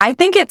I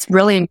think it's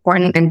really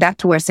important, and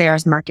that's where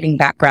Sara's marketing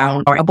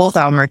background, or both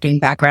our marketing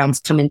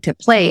backgrounds, come into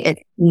play.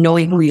 It's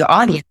knowing who your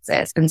audience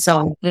is. And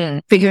so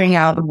figuring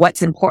out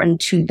what's important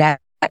to that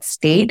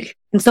state.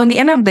 And so in the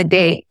end of the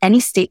day,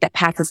 any state that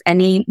passes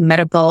any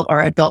medical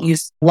or adult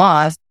use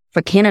laws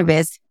for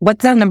cannabis,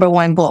 what's their number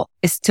one goal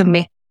is to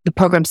make the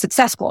program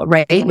successful,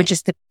 right? Which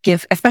is to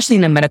give, especially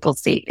in a medical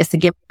state, is to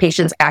give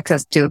patients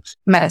access to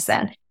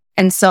medicine.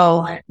 And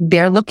so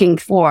they're looking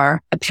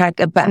for a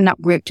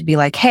button-up group to be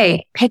like,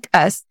 hey, pick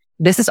us.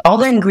 This is all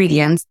the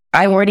ingredients.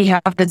 I already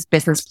have this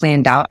business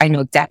planned out. I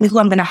know exactly who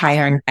I'm going to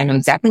hire. I know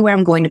exactly where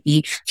I'm going to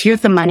be.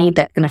 Here's the money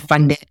that's going to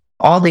fund it.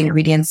 All the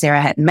ingredients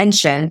Sara had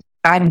mentioned.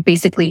 I'm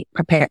basically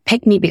prepared.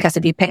 Pick me, because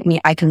if you pick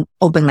me, I can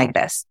open like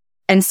this.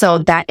 And so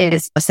that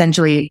is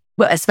essentially,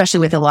 especially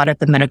with a lot of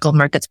the medical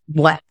markets,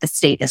 what the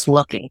state is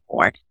looking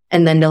for.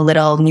 And then the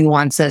little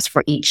nuances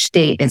for each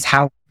state is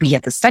how we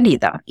have to study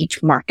them,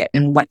 each market,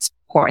 and what's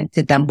important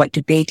to them, what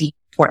do they deem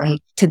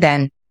important, to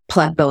then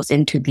plug those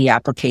into the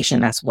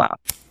application as well.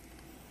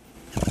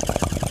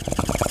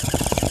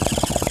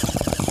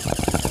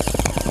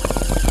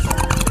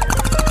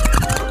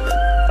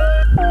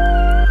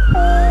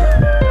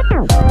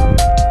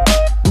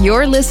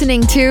 You're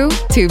listening to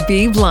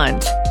Be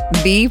Blunt,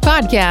 the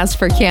podcast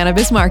for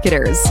cannabis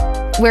marketers,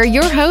 where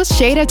your host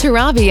Shada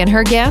Tarabi and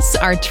her guests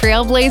are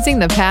trailblazing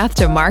the path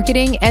to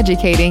marketing,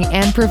 educating,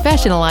 and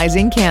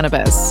professionalizing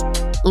cannabis.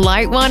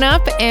 Light one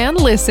up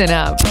and listen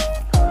up.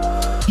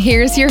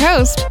 Here's your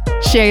host,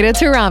 Shada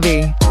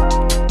Tarabi.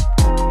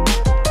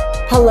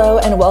 Hello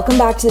and welcome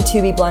back to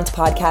the Be Blunt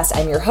podcast.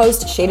 I'm your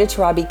host, Shada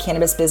Tarabi,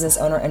 cannabis business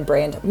owner and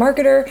brand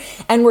marketer.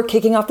 And we're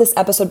kicking off this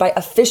episode by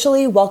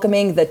officially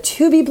welcoming the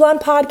Be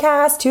Blunt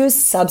podcast to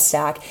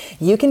Substack.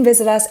 You can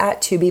visit us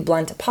at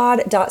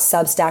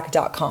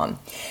tobebluntpod.substack.com.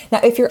 Now,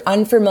 if you're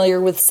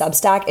unfamiliar with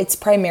Substack, it's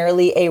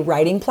primarily a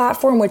writing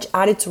platform, which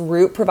at its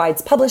root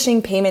provides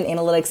publishing, payment,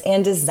 analytics,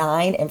 and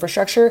design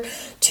infrastructure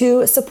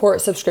to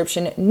support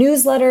subscription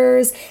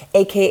newsletters,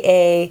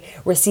 aka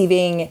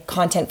receiving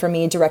content from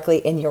me directly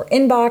in your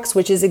inbox,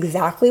 which is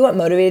exactly what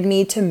motivated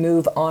me to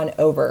move on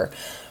over.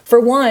 For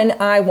one,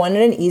 I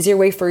wanted an easier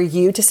way for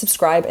you to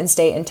subscribe and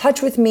stay in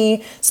touch with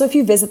me. So if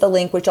you visit the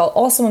link, which I'll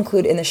also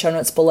include in the show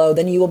notes below,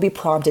 then you will be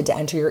prompted to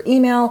enter your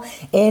email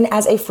in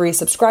as a free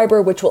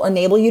subscriber, which will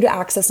enable you to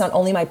access not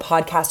only my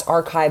podcast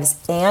archives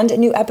and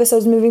new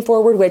episodes moving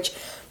forward, which,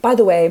 by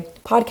the way,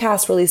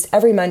 podcasts released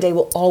every Monday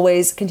will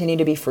always continue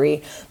to be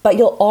free, but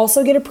you'll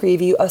also get a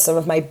preview of some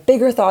of my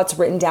bigger thoughts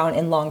written down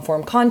in long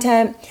form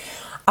content.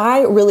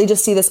 I really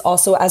just see this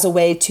also as a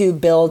way to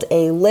build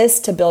a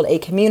list, to build a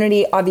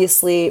community.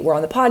 Obviously, we're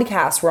on the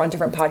podcast, we're on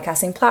different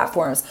podcasting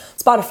platforms,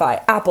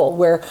 Spotify, Apple,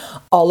 we're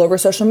all over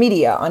social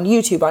media, on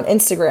YouTube, on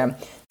Instagram.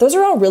 Those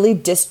are all really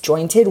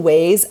disjointed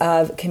ways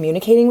of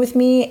communicating with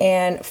me.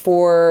 And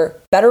for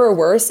better or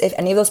worse, if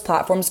any of those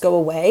platforms go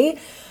away,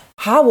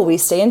 how will we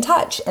stay in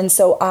touch? And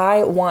so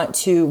I want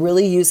to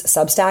really use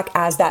Substack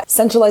as that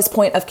centralized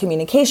point of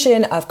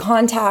communication, of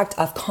contact,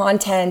 of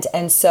content.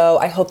 And so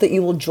I hope that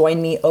you will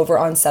join me over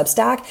on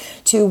Substack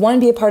to,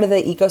 one, be a part of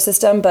the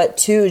ecosystem, but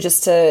two,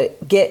 just to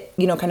get,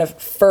 kind of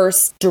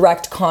first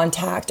direct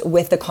contact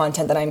with the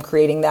content that I'm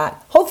creating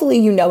that hopefully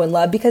you know and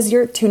love because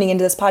you're tuning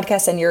into this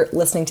podcast and you're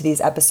listening to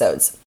these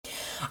episodes.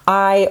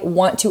 I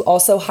want to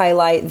also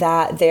highlight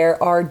that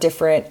there are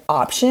different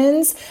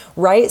options,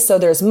 right? So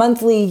there's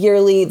monthly,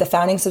 yearly, the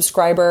founding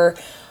subscriber.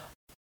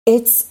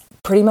 It's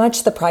pretty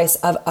much the price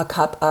of a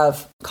cup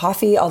of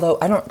coffee, although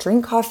I don't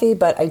drink coffee,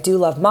 but I do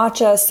love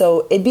matcha.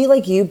 So it'd be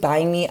like you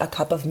buying me a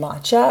cup of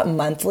matcha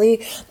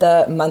monthly.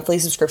 The monthly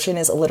subscription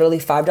is literally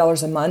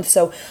 $5 a month.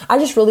 So I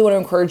just really want to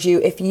encourage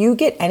you, if you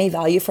get any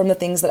value from the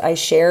things that I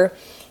share,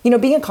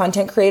 being a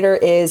content creator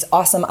is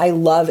awesome. I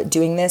love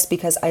doing this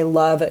because I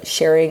love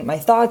sharing my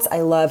thoughts.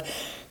 I love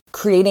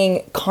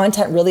creating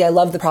content. Really, I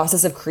love the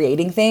process of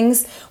creating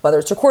things, whether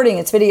it's recording,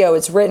 it's video,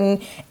 it's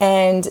written.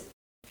 And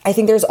I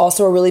think there's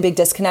also a really big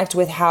disconnect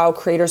with how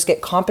creators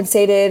get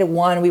compensated.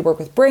 One, we work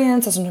with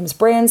brands, so sometimes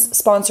brands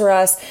sponsor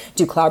us,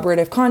 do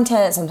collaborative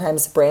content.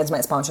 Sometimes brands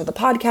might sponsor the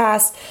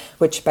podcast,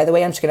 which, by the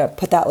way, I'm just going to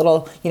put that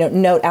little,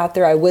 note out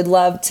there. I would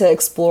love to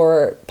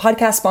explore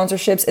podcast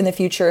sponsorships in the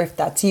future. If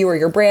that's you or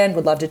your brand,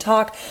 would love to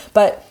talk.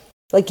 But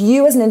like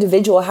you as an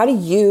individual, how do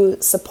you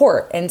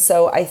support? And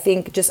so I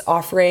think just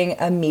offering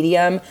a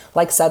medium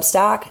like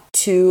Substack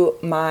to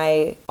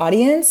my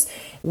audience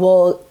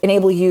will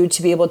enable you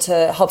to be able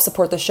to help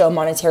support the show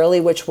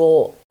monetarily, which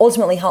will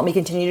ultimately help me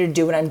continue to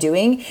do what I'm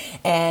doing.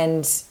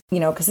 And,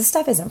 because this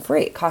stuff isn't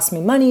free. It costs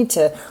me money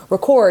to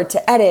record,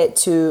 to edit,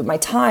 to my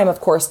time, of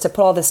course, to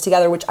put all this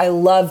together, which I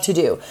love to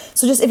do.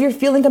 So just if you're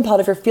feeling compelled,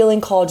 if you're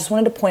feeling called, just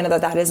wanted to point out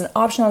that that is an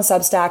option on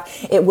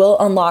Substack. It will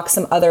unlock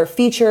some other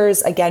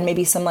features. Again,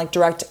 maybe some like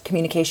direct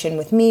communication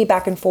with me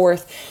back and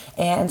forth.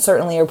 And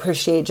certainly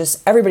appreciate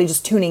just everybody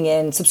just tuning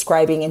in,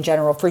 subscribing in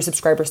general. Free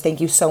subscribers,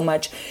 thank you so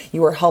much.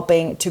 You are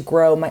helping to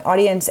grow my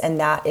audience, and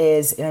that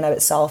is in and of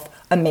itself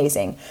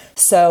amazing.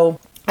 So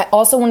I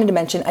also wanted to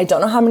mention, I don't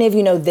know how many of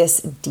you know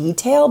this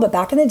detail, but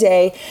back in the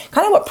day,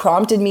 kind of what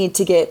prompted me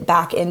to get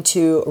back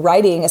into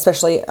writing,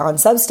 especially on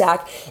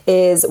Substack,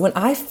 is when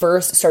I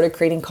first started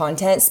creating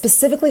content,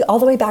 specifically all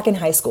the way back in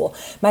high school,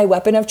 my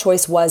weapon of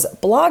choice was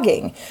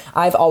blogging.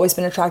 I've always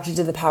been attracted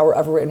to the power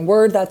of written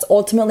word. That's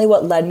ultimately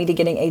what led me to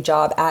getting a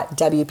job at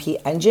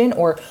WP Engine,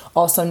 or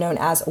also known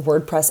as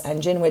WordPress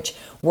Engine, which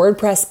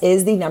WordPress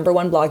is the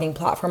 #1 blogging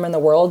platform in the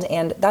world.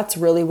 And that's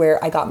really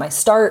where I got my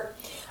start.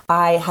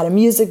 I had a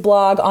music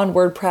blog on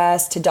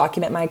WordPress to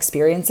document my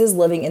experiences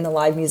living in the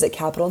live music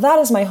capital. That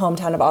is my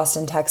hometown of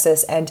Austin,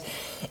 Texas. And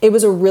it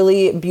was a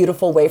really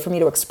beautiful way for me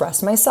to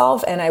express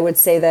myself. And I would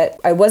say that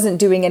I wasn't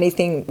doing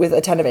anything with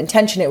a ton of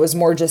intention. It was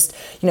more just,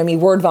 me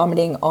word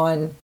vomiting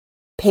on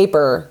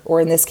paper,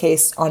 or in this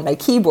case on my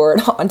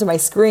keyboard onto my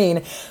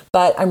screen.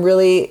 But I'm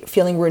really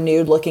feeling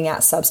renewed looking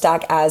at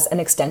Substack as an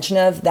extension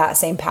of that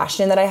same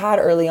passion that I had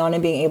early on,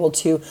 and being able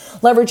to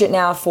leverage it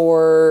now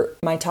for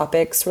my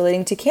topics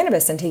relating to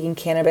cannabis and taking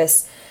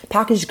cannabis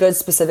packaged goods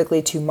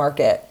specifically to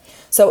market.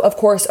 So of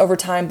course, over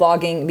time,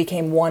 blogging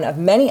became one of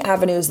many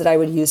avenues that I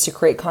would use to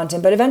create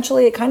content, but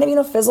eventually it kind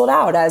of, fizzled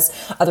out as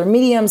other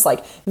mediums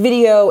like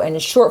video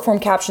and short form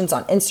captions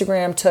on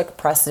Instagram took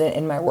precedent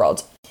in my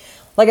world.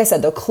 Like I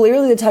said, though,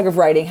 clearly the tug of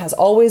writing has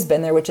always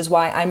been there, which is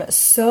why I'm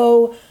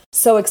so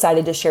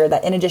excited to share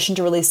that in addition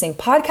to releasing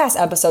podcast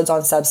episodes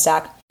on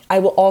Substack, I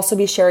will also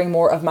be sharing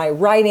more of my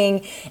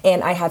writing,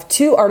 and I have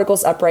 2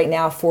 articles up right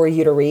now for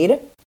you to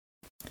read.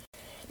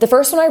 The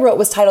first one I wrote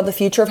was titled The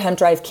Future of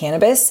Hemp-Derived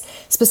Cannabis,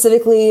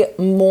 specifically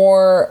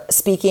more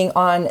speaking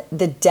on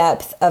the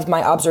depth of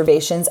my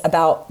observations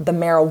about the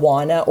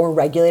marijuana or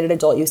regulated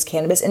adult use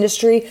cannabis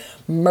industry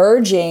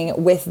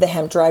merging with the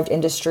hemp-derived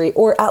industry,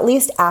 or at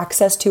least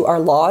access to our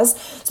laws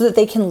so that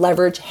they can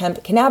leverage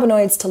hemp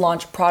cannabinoids to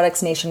launch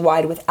products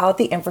nationwide without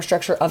the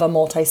infrastructure of a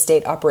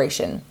multi-state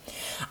operation.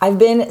 I've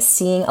been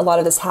seeing a lot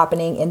of this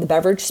happening in the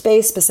beverage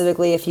space.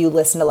 Specifically, if you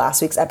listen to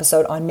last week's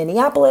episode on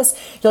Minneapolis,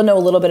 you'll know a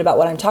little bit about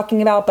what I'm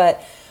talking about,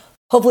 but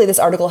hopefully this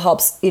article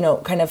helps,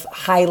 kind of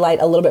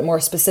highlight a little bit more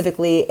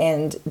specifically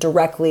and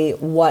directly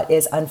what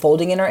is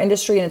unfolding in our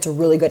industry. And it's a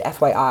really good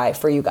FYI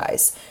for you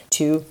guys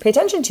to pay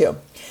attention to.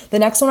 The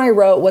next one I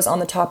wrote was on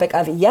the topic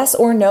of yes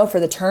or no for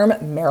the term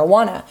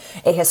marijuana,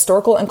 a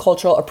historical and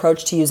cultural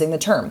approach to using the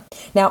term.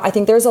 Now, I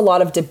think there's a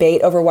lot of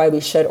debate over why we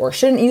should or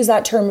shouldn't use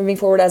that term moving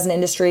forward as an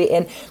industry.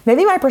 And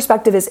maybe my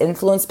perspective is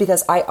influenced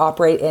because I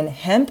operate in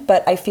hemp,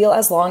 but I feel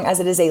as long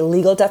as it is a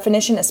legal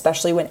definition,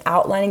 especially when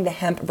outlining the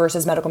hemp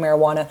versus medical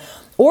marijuana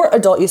or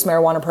adult use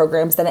marijuana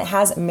programs, then it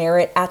has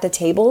merit at the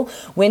table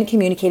when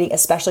communicating,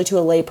 especially to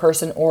a lay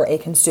person or a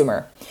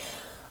consumer.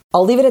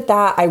 I'll leave it at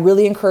that. I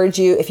really encourage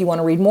you, if you want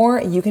to read more,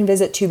 you can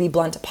visit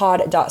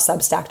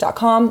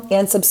tobebluntpod.substack.com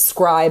and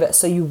subscribe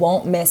so you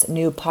won't miss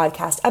new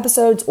podcast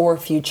episodes or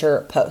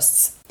future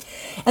posts.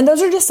 And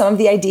those are just some of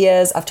the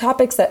ideas of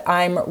topics that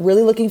I'm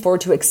really looking forward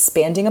to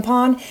expanding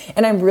upon.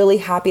 And I'm really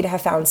happy to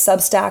have found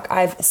Substack.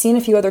 I've seen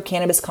a few other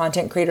cannabis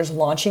content creators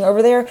launching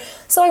over there,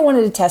 so I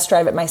wanted to test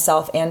drive it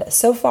myself. And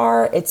so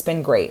far, it's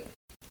been great.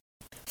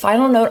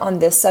 Final note on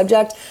this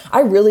subject, I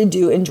really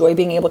do enjoy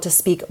being able to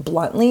speak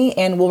bluntly,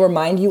 and will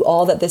remind you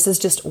all that this is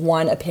just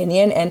one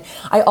opinion, and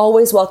I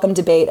always welcome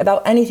debate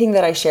about anything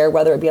that I share,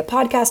 whether it be a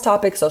podcast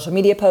topic, social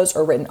media post,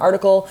 or written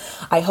article.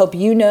 I hope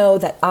you know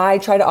that I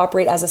try to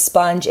operate as a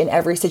sponge in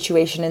every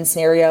situation and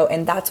scenario,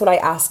 and that's what I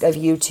ask of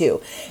you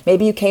too.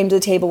 Maybe you came to the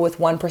table with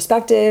one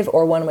perspective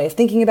or one way of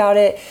thinking about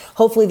it.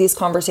 Hopefully these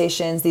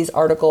conversations, these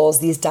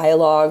articles, these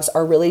dialogues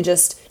are really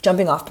just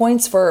jumping off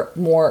points for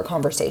more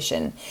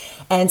conversation.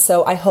 And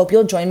so I hope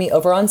you'll join me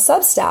over on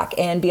Substack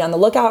and be on the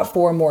lookout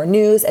for more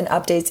news and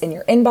updates in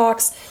your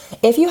inbox.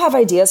 If you have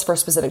ideas for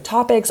specific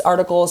topics,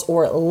 articles,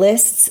 or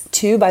lists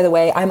too, by the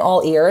way, I'm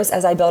all ears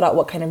as I build out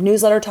what kind of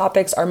newsletter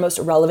topics are most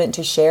relevant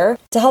to share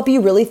to help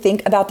you really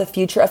think about the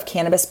future of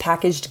cannabis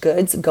packaged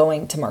goods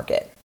going to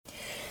market.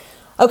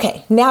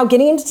 Okay, now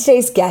getting into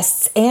today's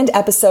guests and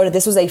episode,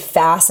 this was a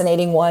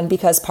fascinating one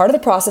because part of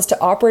the process to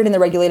operate in the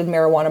regulated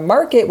marijuana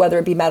market, whether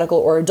it be medical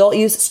or adult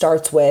use,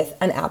 starts with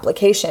an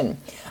application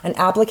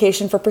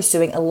for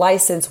pursuing a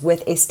license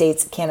with a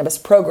state's cannabis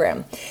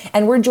program.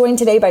 And we're joined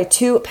today by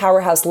 2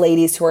 powerhouse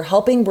ladies who are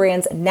helping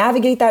brands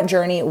navigate that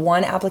journey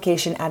one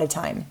application at a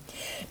time.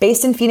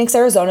 Based in Phoenix,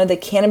 Arizona, the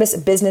Cannabis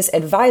Business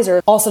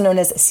Advisor, also known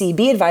as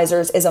CB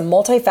Advisors, is a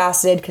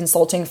multifaceted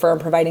consulting firm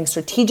providing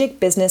strategic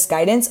business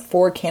guidance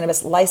for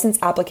cannabis license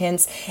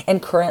applicants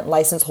and current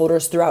license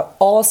holders throughout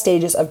all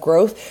stages of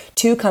growth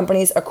to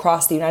companies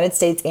across the United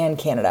States and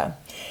Canada.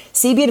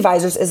 CB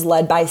Advisors is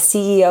led by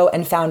CEO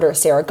and founder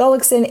Sara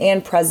Gullickson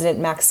and President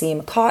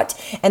Maxime,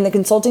 and the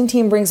consulting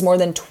team brings more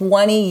than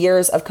 20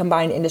 years of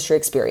combined industry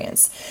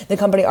experience. The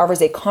company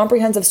offers a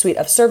comprehensive suite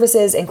of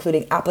services,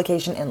 including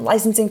application and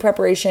licensing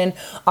preparation,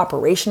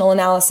 operational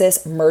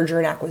analysis, merger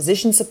and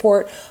acquisition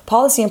support,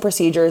 policy and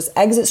procedures,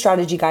 exit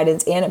strategy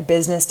guidance, and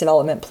business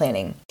development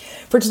planning.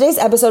 For today's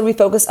episode, we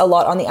focus a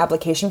lot on the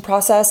application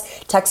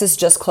process. Texas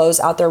just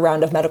closed out their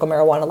round of medical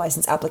marijuana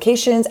license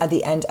applications at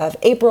the end of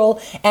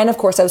April, and of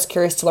course, course, I was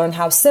curious to learn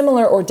how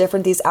similar or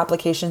different these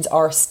applications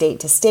are state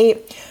to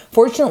state.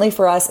 Fortunately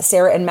for us,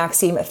 Sara and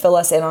Maxime fill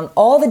us in on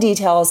all the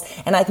details,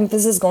 and I think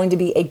this is going to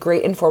be a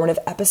great informative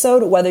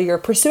episode. Whether you're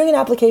pursuing an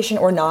application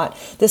or not,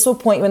 this will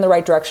point you in the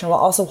right direction while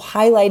also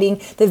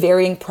highlighting the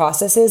varying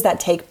processes that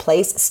take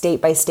place state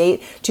by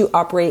state to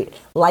operate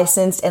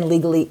licensed and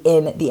legally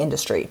in the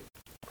industry.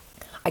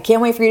 I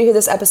can't wait for you to hear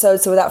this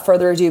episode, so without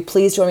further ado,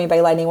 please join me by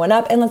lighting one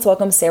up, and let's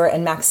welcome Sara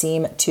and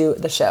Maxime to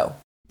the show.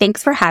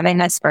 Thanks for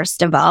having us,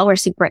 first of all. We're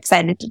super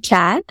excited to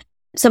chat.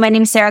 So my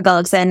name is Sara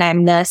Gullickson.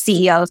 I'm the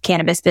CEO of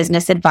Cannabis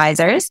Business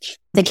Advisors.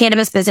 The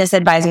Cannabis Business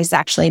Advisors is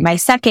actually my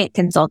second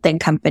consulting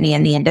company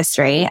in the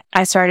industry.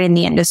 I started in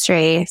the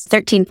industry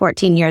 13,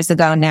 14 years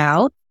ago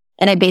now.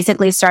 And I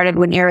basically started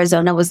when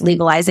Arizona was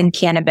legalizing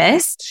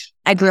cannabis.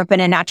 I grew up in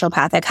a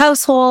naturopathic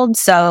household,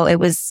 so it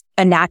was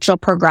a natural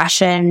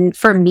progression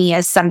for me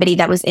as somebody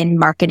that was in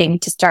marketing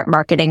to start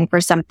marketing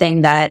for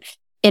something that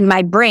in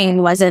my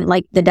brain wasn't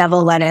like the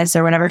devil lettuce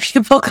or whatever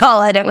people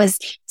call it. It was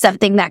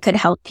something that could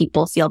help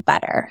people feel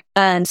better.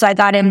 So I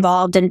got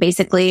involved and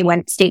basically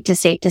went state to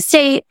state to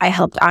state. I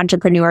helped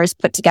entrepreneurs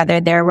put together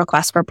their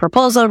request for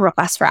proposal,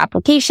 request for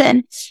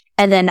application.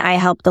 And then I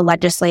helped the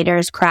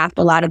legislators craft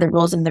a lot of the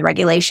rules and the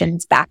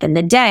regulations back in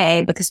the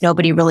day because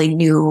nobody really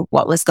knew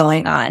what was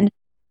going on.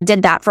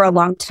 Did that for a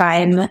long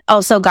time.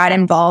 Also got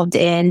involved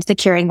in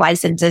securing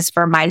licenses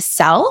for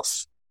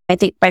myself. I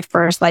think my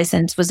first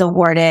license was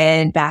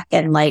awarded back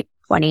in like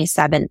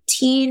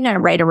 2017 or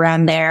right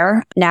around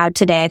there. Now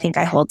today, I think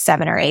I hold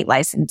 7 or 8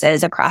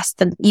 licenses across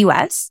the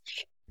US.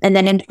 And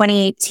then in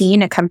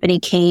 2018, a company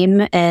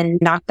came and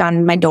knocked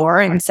on my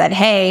door and said,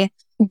 "Hey,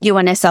 you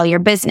want to sell your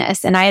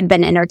business?" And I had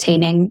been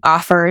entertaining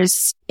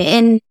offers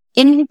in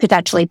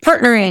potentially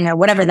partnering or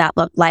whatever that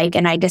looked like.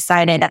 And I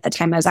decided at the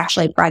time I was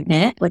actually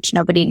pregnant, which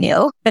nobody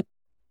knew.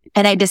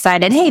 And I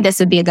decided, hey, this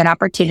would be a good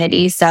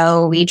opportunity.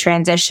 So we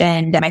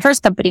transitioned my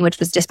first company, which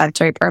was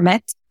Dispensary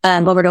Permits,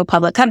 over to a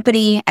public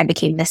company. I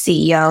became the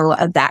CEO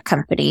of that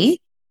company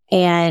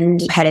and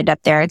headed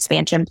up their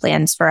expansion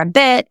plans for a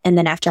bit. And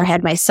then after I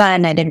had my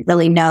son, I didn't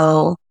really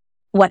know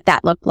what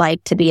that looked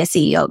like to be a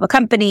CEO of a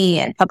company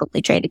and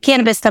publicly traded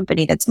cannabis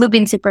company that's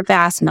moving super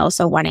fast and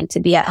also wanting to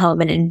be at home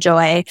and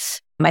enjoy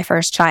my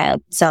first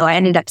child. So I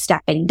ended up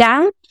stepping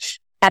down.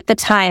 At the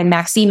time,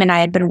 Maxime and I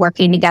had been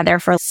working together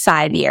for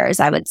 5 years,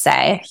 I would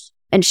say.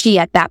 And she,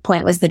 at that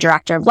point, was the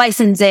director of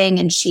licensing,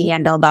 and she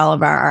handled all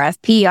of our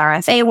RFP,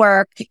 RFA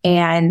work.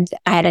 And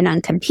I had a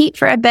non-compete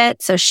for a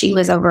bit. So she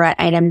was over at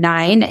item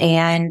 9.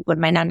 And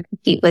when my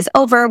non-compete was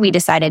over, we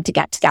decided to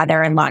get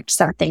together and launch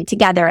something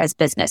together as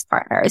business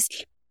partners.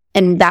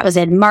 And that was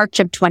in March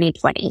of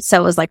 2020. So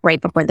it was like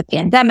right before the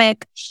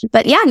pandemic.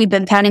 But yeah, we've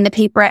been pounding the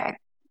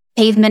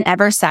pavement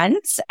ever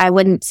since. I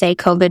wouldn't say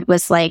COVID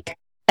was like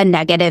a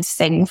negative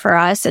thing for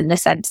us in the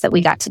sense that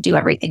we got to do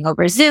everything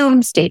over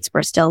Zoom. States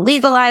were still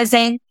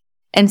legalizing.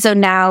 And so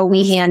now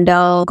we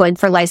handle going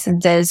for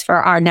licenses for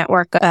our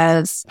network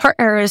of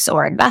partners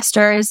or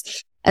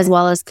investors, as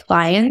well as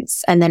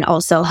clients, and then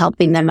also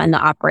helping them on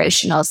the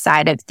operational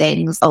side of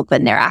things,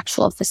 open their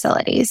actual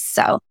facilities.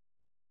 So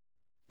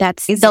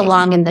that's the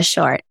long and the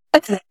short.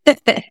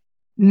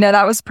 No,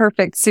 that was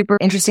perfect. Super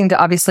interesting to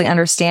obviously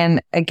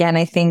understand. Again,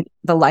 I think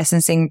the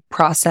licensing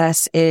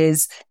process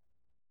is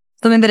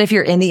something that if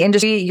you're in the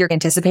industry, you're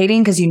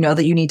anticipating because you know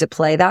that you need to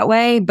play that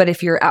way. But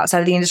if you're outside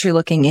of the industry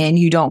looking in,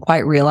 you don't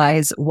quite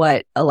realize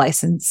what a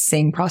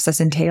licensing process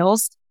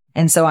entails.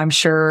 And so I'm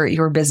sure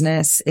your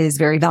business is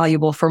very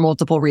valuable for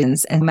multiple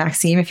reasons. And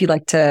Maxime, if you'd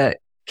like to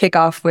kick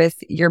off with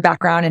your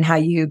background and how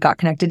you got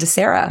connected to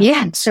Sara.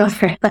 Yeah, sure.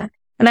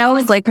 And I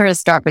always like her to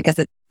start because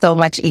it's so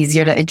much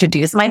easier to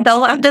introduce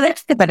myself after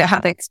this if I don't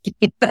have to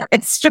explain the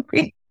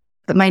history.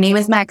 But my name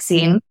is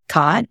Maxime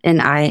Cott,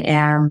 and I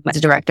am the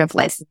director of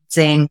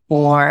licensing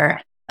for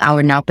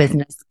our now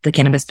business, the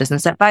Cannabis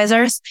Business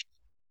Advisors.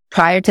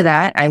 Prior to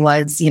that, I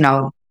was,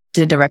 the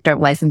director of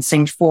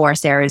licensing for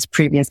Sara's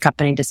previous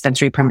company,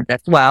 Dispensary Permits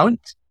as well.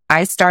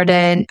 I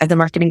started as a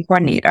marketing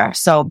coordinator.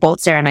 So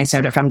both Sara and I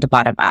started from the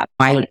bottom up.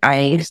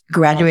 I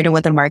graduated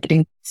with a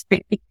marketing.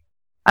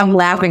 I'm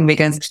laughing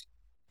because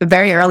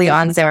very early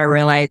on, Sara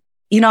realized,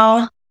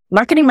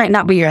 marketing might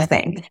not be your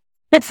thing.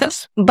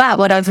 But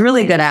what I was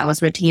really good at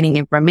was retaining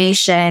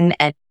information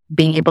and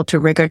being able to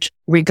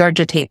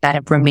regurgitate that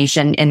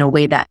information in a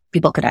way that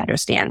people could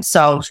understand.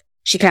 So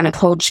she kind of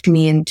coached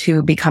me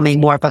into becoming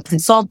more of a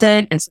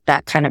consultant. And so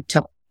that kind of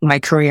took my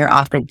career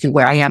off into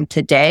where I am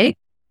today.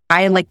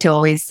 I like to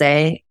always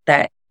say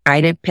that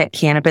I didn't pick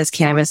cannabis.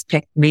 Cannabis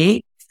picked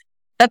me.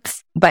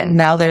 But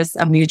now there's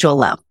a mutual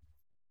love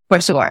for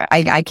sure.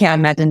 I can't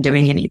imagine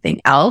doing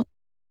anything else.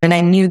 And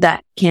I knew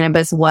that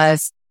cannabis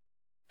was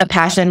a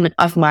passion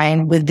of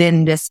mine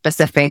within this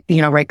specific,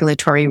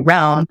 regulatory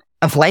realm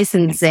of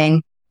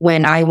licensing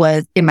when I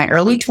was in my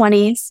early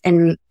 20s,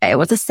 and it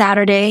was a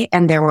Saturday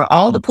and there were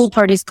all the pool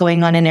parties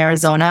going on in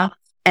Arizona.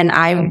 And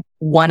I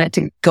wanted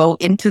to go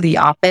into the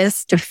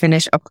office to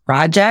finish a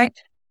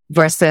project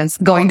versus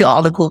going to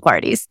all the pool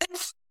parties.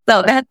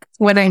 So that's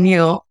when I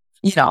knew,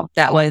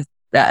 that was,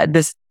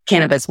 this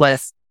cannabis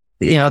was,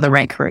 the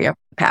right career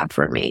path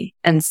for me.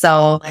 And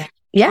so,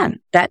 yeah,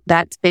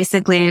 that's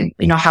basically,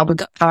 how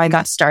I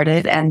got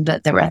started, and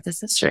the rest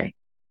is history.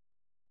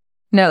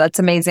 No, that's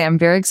amazing. I'm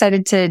very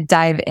excited to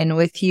dive in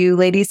with you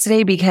ladies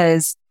today,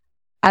 because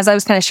as I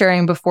was kind of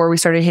sharing before we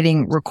started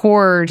hitting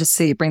record, just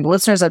to bring the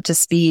listeners up to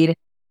speed,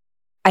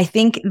 I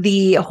think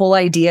the whole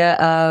idea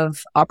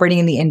of operating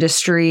in the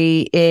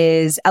industry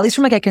is, at least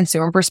from like a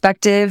consumer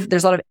perspective,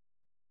 there's a lot of,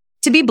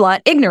 to be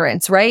blunt,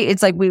 ignorance, right?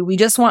 It's like we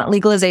just want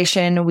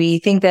legalization. We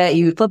think that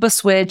you flip a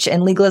switch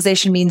and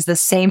legalization means the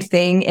same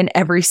thing in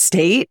every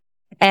state.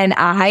 And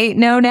I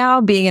know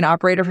now, being an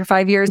operator for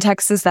 5 years in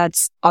Texas,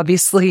 that's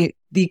obviously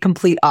the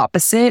complete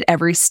opposite.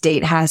 Every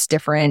state has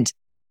different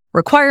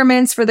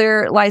requirements for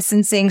their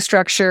licensing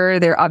structure.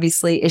 They're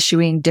obviously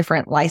issuing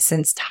different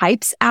license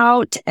types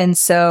out. And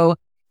so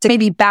to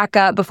maybe back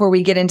up before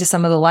we get into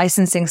some of the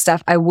licensing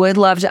stuff, I would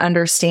love to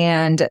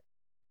understand,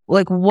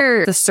 like, what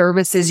are the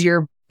services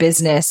your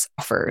business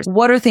offers?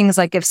 What are things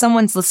like, if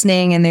someone's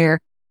listening and they're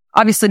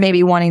obviously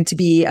maybe wanting to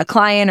be a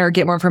client or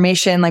get more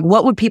information, like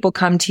what would people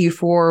come to you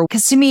for?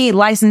 Because to me,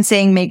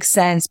 licensing makes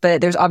sense, but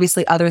there's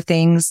obviously other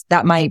things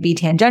that might be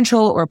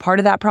tangential or part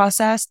of that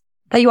process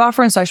that you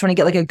offer. And so I just want to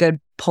get like a good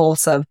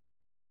pulse of,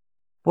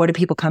 what do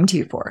people come to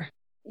you for?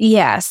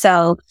 Yeah.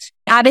 So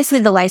obviously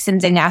the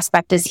licensing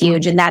aspect is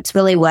huge, and that's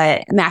really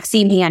what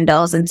Maxime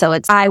handles. And so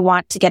I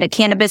want to get a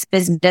cannabis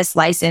business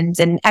license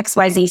in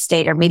XYZ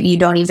state, or maybe you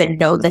don't even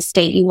know the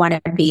state you want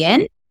to be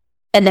in.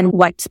 And then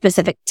what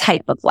specific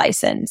type of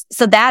license.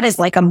 So that is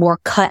like a more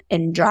cut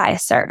and dry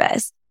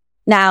service.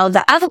 Now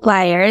the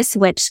outliers,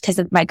 which because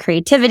of my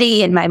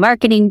creativity and my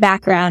marketing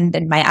background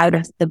and my out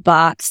of the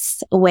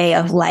box way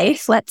of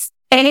life, let's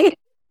say,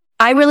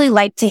 I really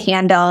like to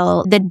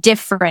handle the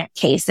different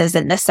cases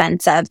in the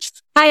sense of,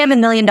 I have $1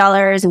 million.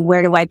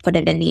 Where do I put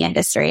it in the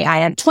industry? I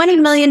have $20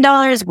 million.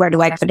 Where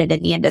do I put it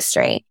in the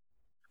industry?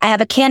 I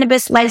have a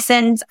cannabis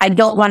license. I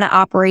don't want to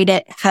operate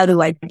it. How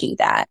do I do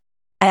that?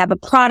 I have a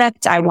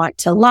product I want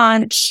to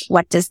launch.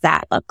 What does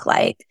that look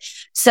like?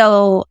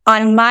 So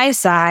on my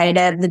side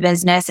of the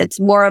business, it's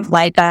more of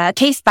like a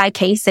case by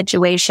case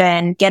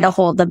situation. Get a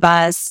hold of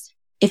us.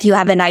 If you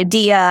have an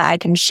idea, I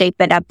can shape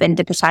it up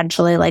into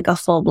potentially like a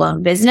full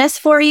blown business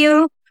for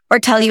you, or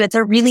tell you it's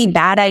a really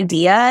bad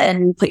idea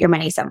and put your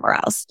money somewhere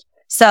else.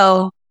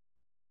 So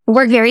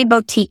we're very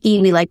boutique-y.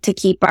 We like to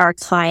keep our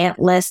client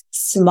list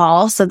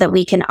small so that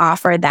we can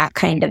offer that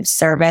kind of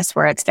service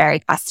where it's very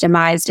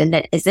customized and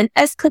it isn't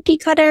as cookie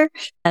cutter.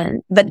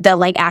 But the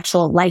like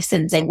actual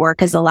licensing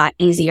work is a lot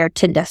easier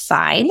to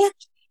define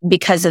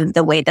because of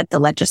the way that the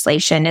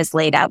legislation is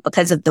laid out,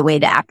 because of the way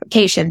the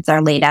applications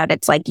are laid out.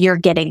 It's like, you're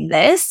getting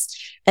this.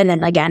 And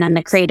then again, on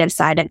the creative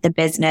side of the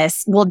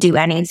business, we'll do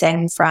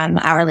anything from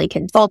hourly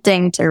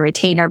consulting to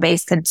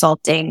retainer-based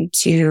consulting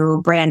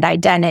to brand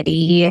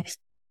identity,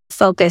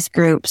 focus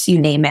groups, you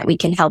name it. We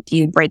can help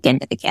you break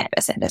into the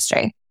cannabis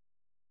industry.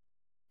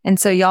 And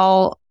so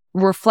y'all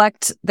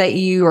reflect that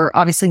you are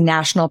obviously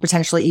national,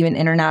 potentially even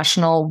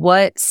international.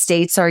 What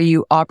states are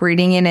you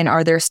operating in? And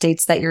are there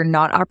states that you're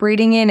not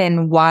operating in?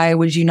 And why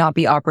would you not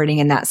be operating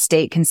in that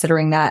state,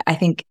 considering that I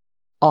think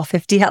all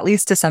 50, at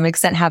least to some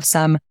extent, have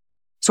some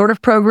sort of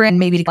program?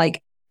 Maybe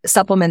like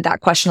supplement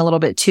that question a little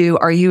bit too.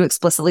 Are you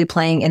explicitly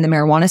playing in the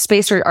marijuana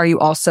space, or are you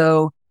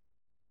also,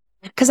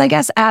 because I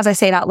guess as I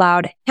say it out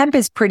loud, hemp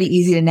is pretty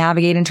easy to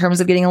navigate in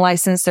terms of getting a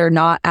license. They're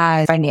not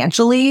as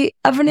financially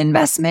of an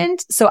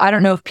investment. So I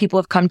don't know if people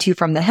have come to you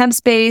from the hemp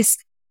space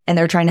and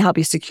they're trying to help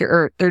you secure,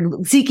 or they're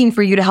seeking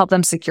for you to help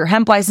them secure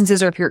hemp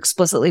licenses, or if you're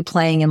explicitly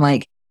playing in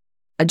like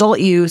adult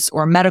use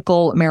or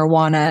medical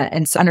marijuana.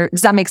 And so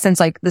does that make sense?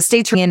 Like the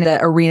states are in the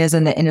arenas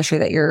in the industry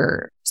that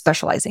you're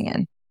specializing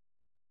in.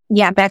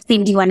 Yeah,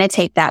 Maxime, do you want to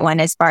take that one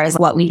as far as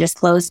what we just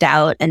closed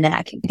out, and then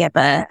I can give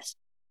a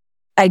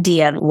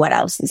idea of what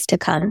else is to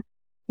come?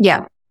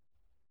 Yeah.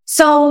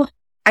 So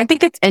I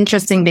think it's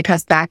interesting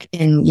because back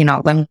in,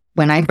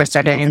 when I first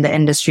started in the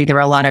industry, there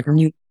were a lot of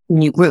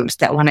new groups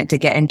that wanted to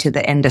get into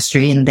the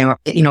industry, and there were,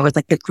 it was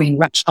like the green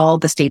rush. All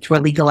the states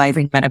were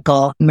legalizing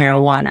medical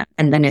marijuana,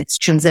 and then it's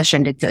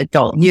transitioned into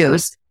adult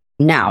use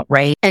now,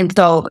 right? And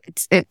so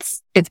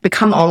it's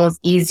become almost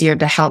easier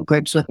to help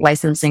groups with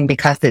licensing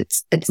because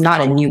it's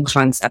not a new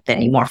concept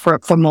anymore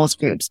for most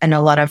groups. And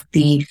a lot of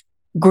the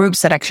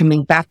groups that are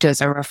coming back to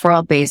us are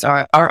referral based,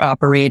 are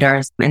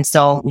operators. And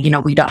so,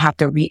 we don't have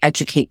to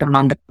re-educate them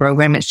on the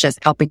program. It's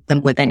just helping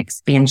them with an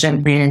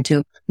expansion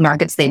into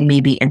markets they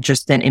may be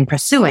interested in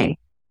pursuing.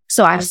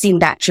 So I've seen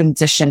that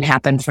transition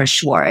happen for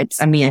sure.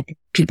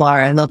 People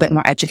are a little bit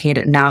more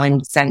educated now in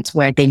the sense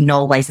where they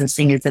know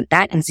licensing isn't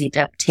that easy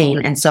to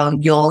obtain. And so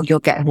you'll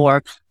get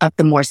more of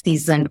the more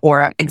seasoned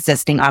or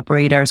existing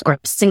operators or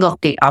single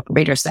state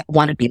operators that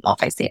want to be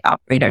multi-state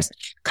operators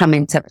come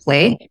into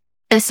play.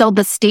 And so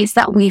the states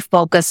that we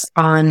focus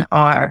on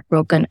are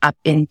broken up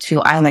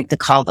into, I like to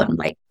call them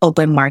like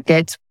open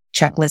markets,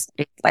 checklist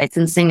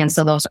licensing. And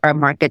so those are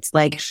markets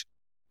like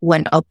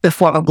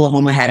before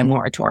Oklahoma had a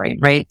moratorium,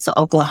 right? So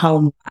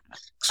Oklahoma,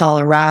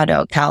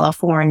 Colorado,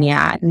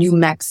 California, New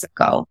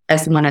Mexico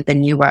as one of the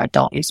newer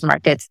adult use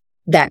markets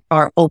that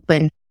are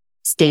open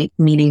state,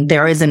 meaning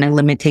there isn't a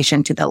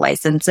limitation to the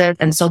licenses.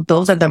 And so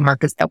those are the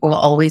markets that we'll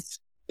always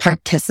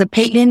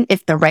participate in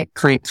if the right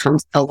client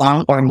comes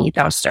along or needs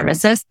our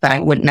services. But I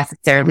wouldn't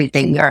necessarily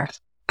think we are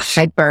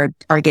hyper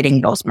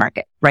targeting those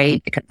markets,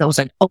 right? Because those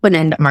are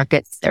open-end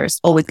markets. There's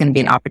always going to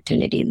be an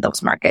opportunity in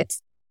those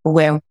markets.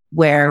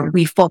 Where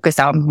we focus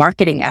our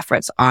marketing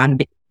efforts on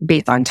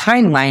based on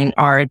timeline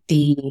are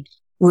the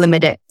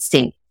limited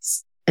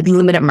states,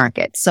 limited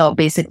markets. So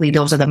basically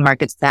those are the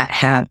markets that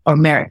have, or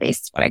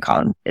merit-based, what I call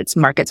them. It's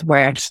markets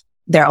where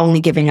they're only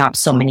giving out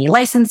so many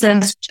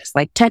licenses, just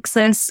like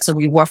Texas. So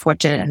we were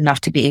fortunate enough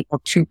to be able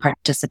to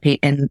participate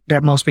in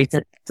their most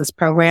recent Texas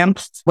program,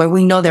 where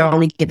we know they're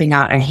only giving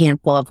out a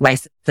handful of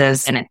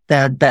licenses, and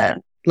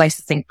the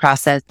licensing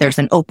process, there's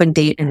an open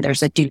date and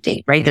there's a due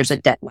date, right? There's a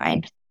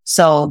deadline.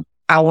 So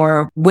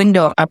our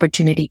window of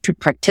opportunity to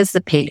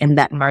participate in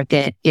that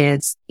market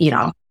is,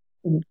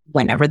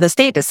 whenever the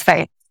state is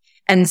fine.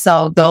 And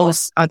so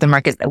those are the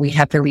markets that we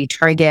heavily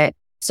target.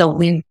 So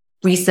we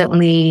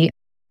recently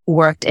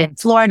worked in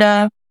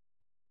Florida,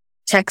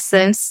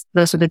 Texas.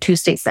 Those were the 2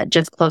 states that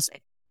just closed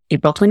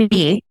April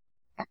 28th.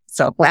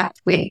 So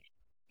last week.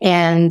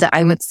 And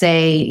I would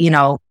say,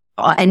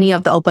 any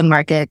of the open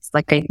markets,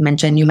 like I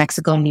mentioned, New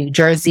Mexico, New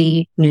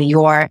Jersey, New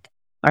York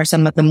are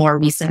some of the more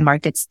recent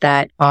markets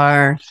that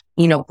are,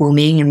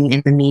 booming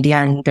in the media,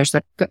 and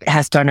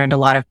has garnered a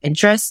lot of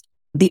interest.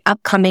 The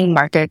upcoming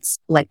markets,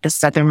 like the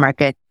southern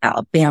market,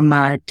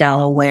 Alabama,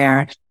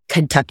 Delaware,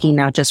 Kentucky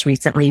now just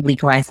recently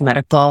legalized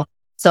medical.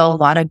 So a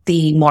lot of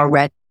the more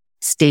red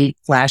state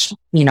 /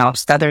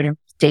 southern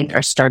states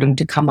are starting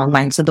to come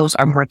online. So those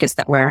are markets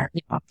that we're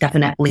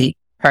definitely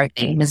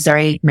targeting.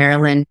 Missouri,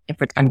 Maryland, if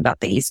we're talking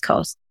about the East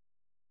Coast.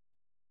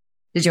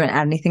 Did you want to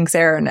add anything,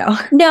 Sarah, or no?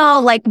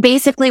 No,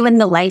 basically when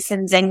the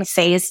licensing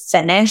phase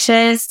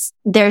finishes,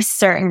 there's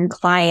certain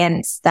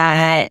clients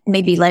that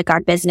maybe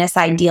our business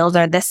ideals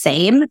are the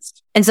same.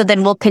 And so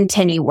then we'll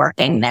continue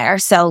working there.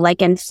 So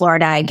in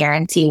Florida, I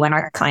guarantee when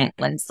our client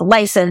wins the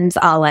license,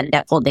 I'll end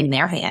up holding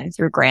their hand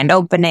through grand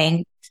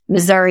opening.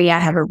 Missouri, I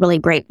have a really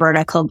great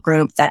vertical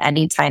group that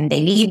anytime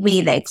they need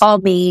me, they call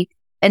me.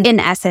 And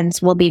in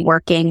essence, we'll be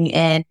working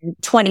in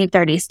 20,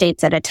 30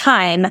 states at a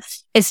time.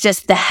 It's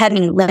just the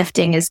heavy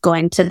lifting is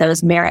going to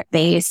those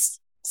merit-based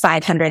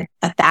 500,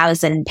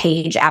 1,000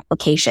 page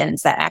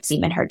applications that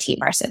Maxime and her team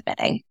are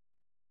submitting.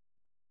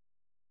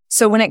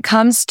 So when it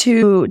comes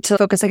to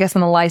focus, I guess,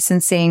 on the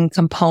licensing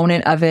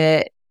component of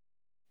it,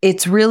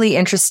 it's really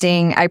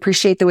interesting. I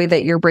appreciate the way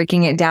that you're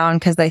breaking it down,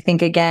 because I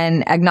think,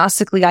 again,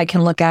 agnostically, I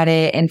can look at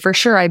it. And for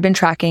sure, I've been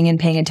tracking and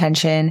paying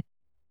attention.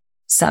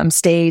 Some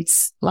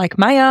states, like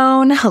my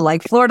own,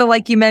 like Florida,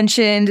 like you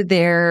mentioned,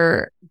 there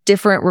are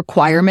different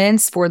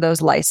requirements for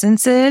those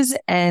licenses.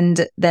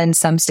 And then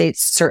some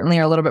states certainly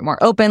are a little bit more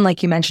open.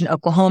 Like you mentioned,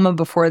 Oklahoma,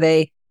 before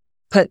they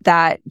put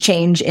that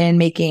change in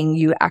making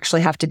you actually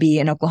have to be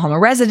an Oklahoma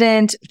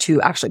resident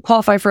to actually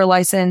qualify for a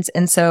license.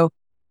 And so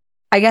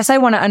I guess I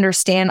want to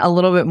understand a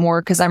little bit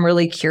more, because I'm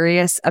really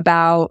curious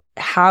about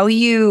how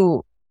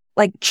you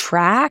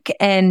track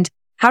and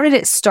how did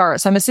it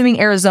start? So I'm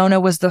assuming Arizona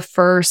was the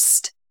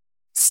first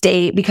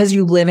state because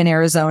you live in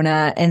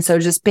Arizona. And so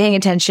just paying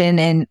attention.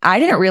 And I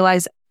didn't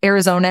realize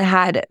Arizona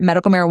had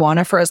medical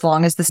marijuana for as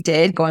long as this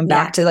did, going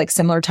back to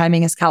similar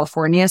timing as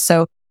California.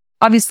 So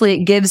obviously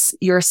it gives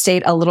your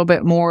state a little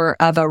bit more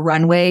of a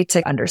runway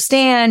to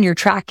understand. You're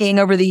tracking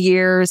over the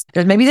years.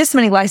 There's maybe this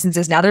many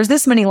licenses. Now there's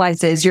this many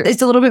licenses.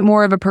 It's a little bit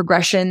more of a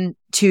progression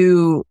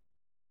to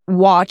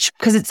watch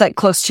because it's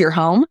close to your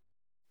home.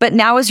 But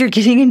now as you're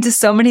getting into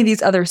so many of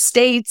these other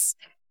states,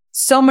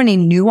 so many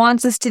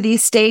nuances to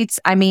these states.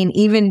 I mean,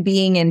 even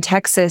being in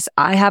Texas,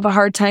 I have a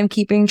hard time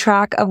keeping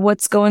track of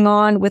what's going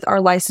on with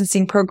our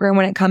licensing program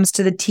when it comes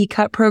to the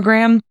T-Cut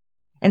program.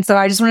 And so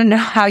I just want to know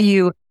how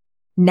you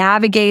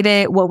navigate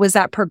it. What was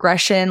that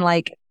progression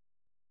like?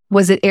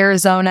 Was it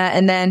Arizona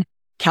and then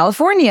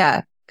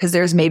California? Because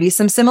there's maybe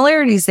some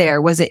similarities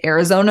there. Was it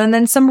Arizona and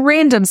then some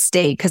random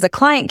state? Because a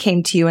client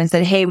came to you and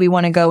said, hey, we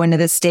want to go into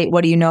this state.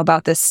 What do you know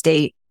about this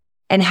state?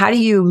 And how do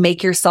you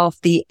make yourself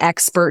the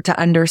expert to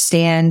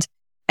understand?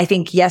 I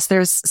think, yes,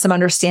 there's some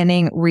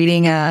understanding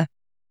reading a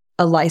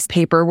license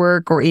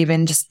paperwork or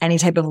even just any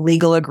type of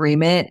legal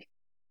agreement.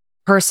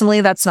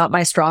 Personally, that's not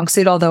my strong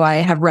suit, although I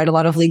have read a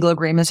lot of legal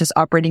agreements just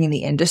operating in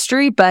the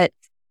industry. But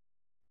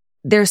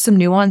there's some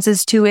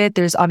nuances to it.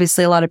 There's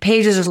obviously a lot of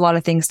pages. There's a lot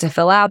of things to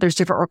fill out. There's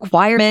different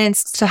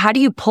requirements. So how do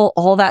you pull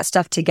all that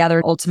stuff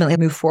together, ultimately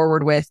move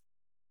forward with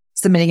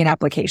submitting an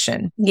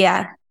application?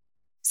 Yeah.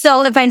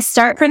 So if I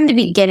start from the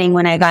beginning,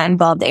 when I got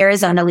involved,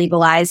 Arizona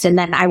legalized, and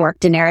then I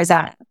worked in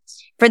Arizona.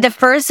 For the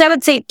first, I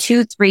would say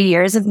 2-3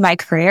 years of my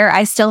career,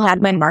 I still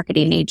had my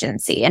marketing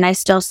agency and I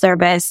still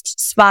serviced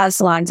spa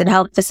salons and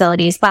health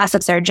facilities,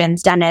 plastic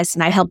surgeons, dentists,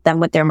 and I helped them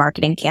with their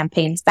marketing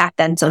campaigns. Back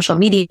then, social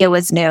media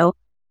was new.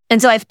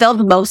 And so I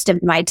filled most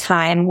of my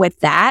time with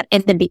that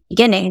in the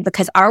beginning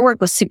because our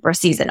work was super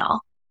seasonal.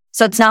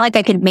 So it's not like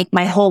I could make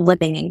my whole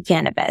living in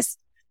cannabis.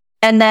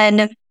 And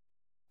then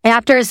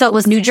So it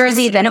was New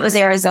Jersey, then it was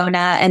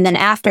Arizona. And then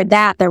after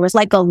that, there was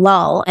like a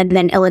lull, and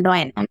then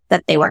Illinois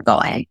that they were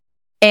going.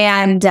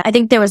 And I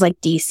think there was like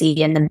DC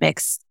in the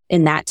mix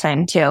in that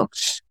time too.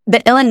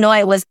 But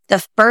Illinois was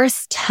the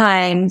first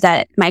time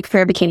that my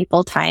career became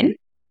full-time,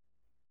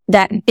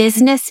 that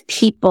business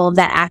people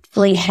that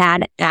actually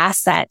had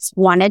assets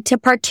wanted to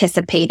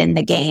participate in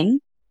the game.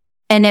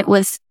 And it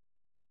was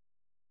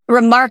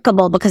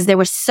remarkable because there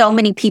were so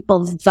many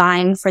people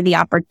vying for the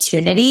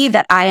opportunity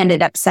that I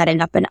ended up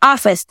setting up an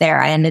office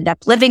there. I ended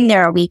up living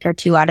there a week or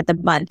two out of the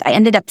month. I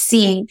ended up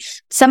seeing,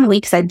 some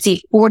weeks I'd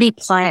see 40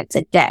 clients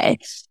a day.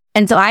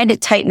 And so I had to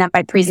tighten up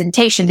my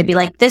presentation to be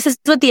like, this is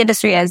what the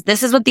industry is.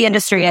 This is what the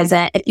industry is.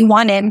 If you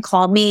want in,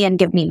 call me and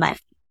give me money.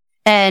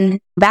 And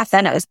back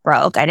then I was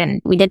broke.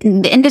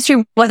 The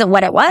industry wasn't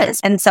what it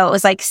was. And so it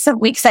was like some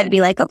weeks I'd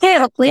be like, okay,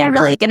 hopefully I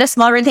really get a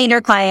small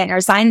retainer client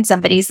or sign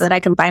somebody so that I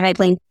can buy my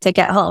plane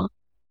ticket home.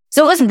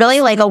 So it was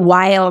really like a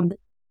wild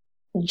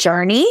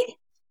journey.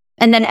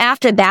 And then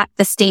after that,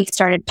 the states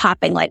started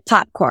popping like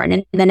popcorn.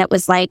 And then it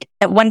was like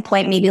at one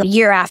point, maybe a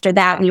year after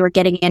that, we were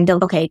getting into,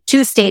 okay,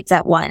 2 states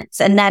at once.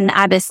 And then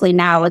obviously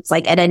now it's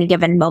like at any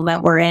given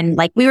moment we're in,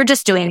 like we were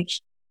just doing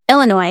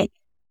Illinois,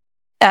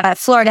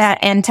 Florida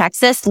and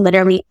Texas,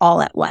 literally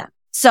all at once.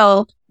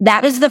 So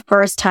that was the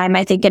first time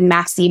I think in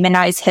Maxime and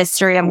I's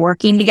history of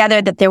working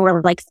together that there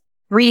were like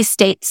 3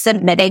 states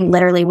submitting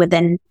literally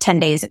within 10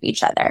 days of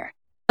each other.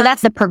 So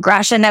that's the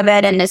progression of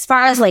it. And as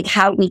far as like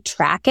how we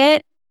track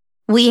it,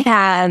 we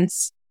have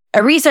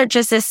a research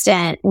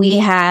assistant. We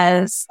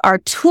have our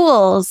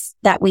tools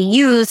that we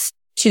use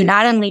to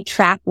not only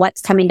track what's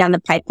coming down the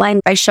pipeline.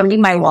 By showing you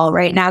my wall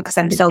right now, because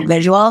I'm so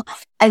visual,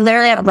 I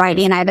literally have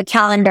writing. I have a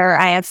calendar.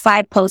 I have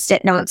 5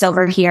 Post-it notes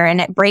over here, and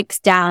it breaks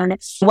down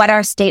what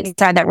our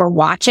states are that we're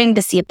watching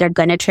to see if they're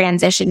going to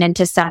transition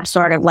into some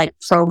sort of like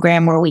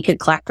program where we could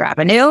collect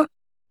revenue.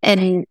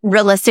 And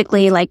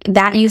realistically, like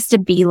that used to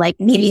be like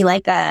maybe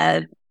like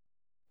a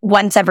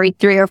once every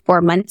 3 or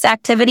 4 months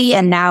activity.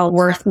 And now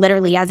we're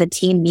literally as a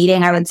team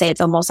meeting, I would say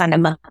it's almost on a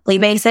monthly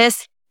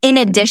basis, in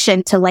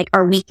addition to like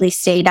our weekly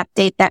state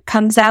update that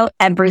comes out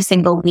every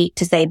single week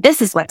to say,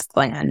 this is what's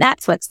going on.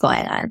 That's what's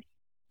going on.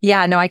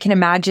 Yeah, no, I can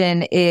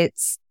imagine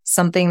it's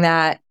something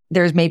that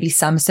there's maybe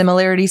some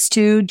similarities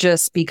to,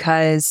 just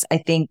because I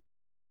think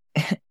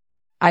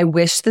I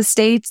wish the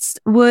states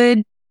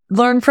would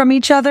learn from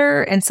each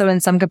other. And so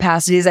in some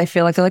capacities, I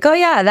feel like they're like, oh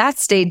yeah, that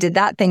state did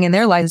that thing in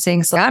their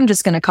licensing, so I'm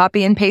just going to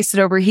copy and paste it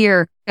over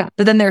here. Yeah.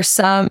 But then there's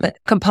some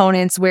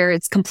components where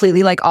it's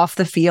completely like off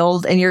the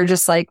field and you're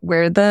just like,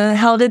 where the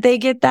hell did they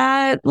get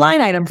that line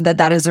item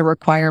that is a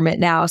requirement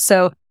now?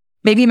 So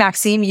maybe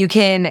Maxime, you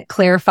can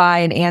clarify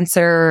and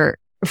answer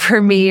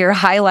for me or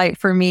highlight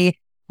for me,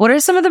 what are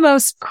some of the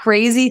most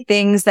crazy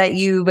things that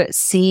you've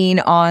seen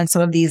on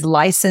some of these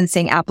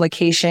licensing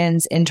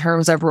applications in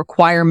terms of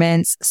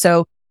requirements?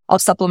 So I'll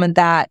supplement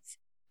that.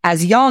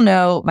 As y'all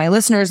know, my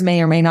listeners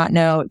may or may not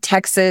know,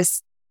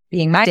 Texas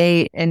being my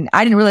state, and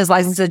I didn't realize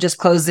licenses just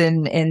closed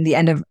in the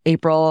end of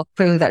April.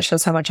 Clearly that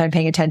shows how much I'm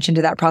paying attention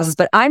to that process.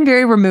 But I'm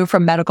very removed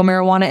from medical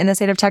marijuana in the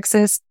state of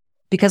Texas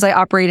because I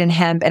operate in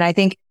hemp. And I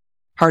think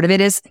part of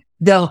it is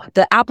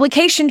the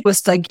application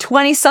was like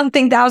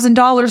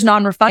 $20,000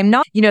 non-refundable. I'm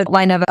not,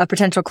 line of a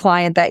potential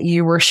client that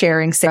you were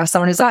sharing. Sarah,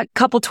 someone who's got a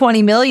couple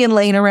 20 million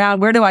laying around.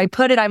 Where do I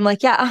put it? I'm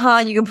like, yeah,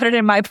 you can put it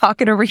in my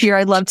pocket over here.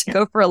 I'd love to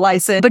go for a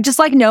license. But just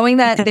like knowing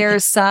that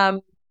there's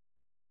some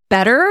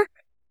better,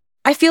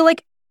 I feel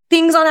like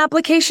things on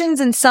applications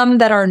and some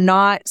that are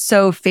not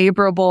so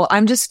favorable.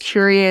 I'm just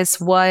curious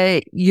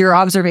what your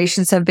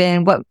observations have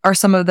been. What are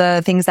some of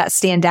the things that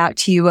stand out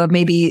to you of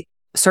maybe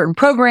certain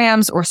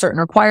programs or certain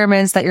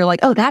requirements that you're like,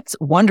 oh, that's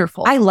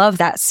wonderful. I love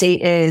that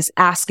state is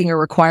asking or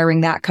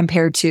requiring that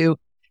compared to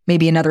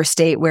maybe another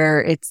state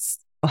where it's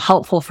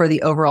helpful for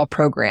the overall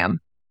program.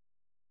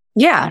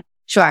 Yeah,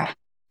 sure.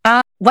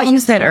 What you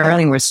said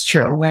earlier was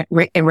true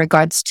in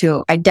regards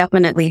to, I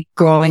definitely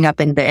growing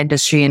up in the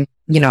industry and,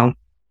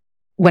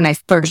 when I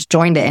first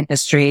joined the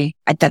industry,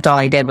 that's all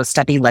I did was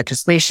study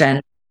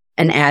legislation.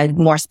 And as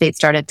more states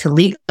started to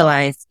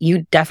legalize,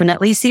 you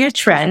definitely see a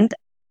trend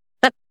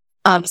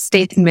of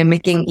states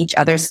mimicking each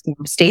other's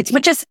states,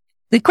 which is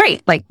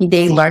great. Like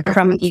they learn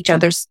from each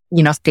other's,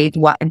 states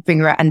and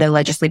figure out, and the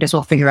legislators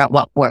will figure out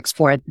what works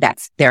for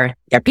their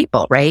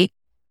people, right?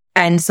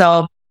 And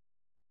so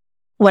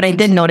what I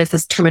did notice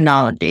is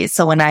terminology.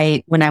 So when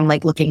I'm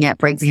like looking at,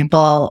 for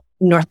example,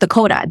 North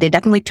Dakota, they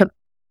definitely took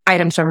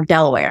items from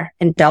Delaware,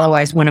 and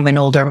Delaware is one of an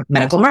older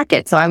medical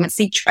market. So I would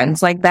see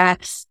trends like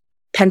that.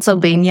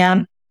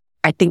 Pennsylvania,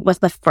 I think, was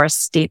the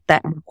first state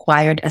that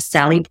required a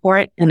sally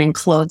port and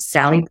enclosed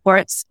sally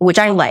ports, which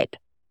I like,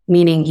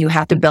 meaning you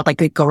have to build like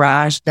a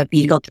garage. The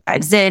vehicle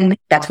drives in.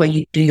 That's where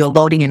you do your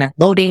loading and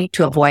unloading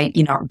to avoid,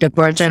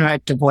 diversion or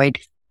to avoid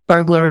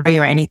burglary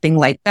or anything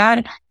like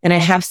that. And I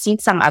have seen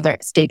some other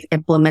states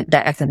implement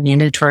that as a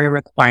mandatory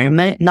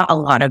requirement. Not a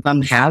lot of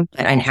them have,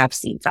 but I have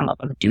seen some of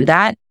them do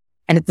that.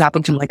 And it's not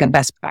become like a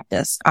best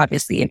practice.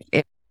 Obviously,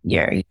 if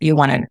you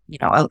want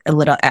to, a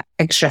little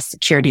extra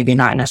security if you're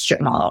not in a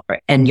strip mall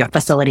and your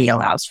facility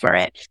allows for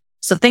it.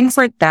 So things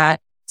like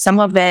that, some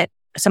of the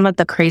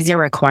crazier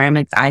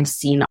requirements I've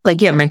seen,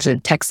 like you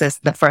mentioned, Texas,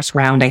 the first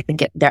round, I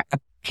think their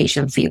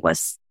application fee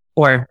was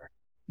like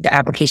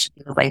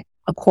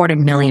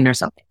 $250,000 or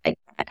something like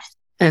that.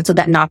 And so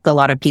that knocked a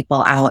lot of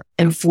people out.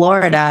 In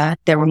Florida,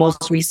 their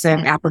most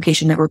recent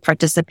application that we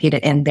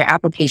participated in, their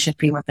application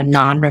fee was a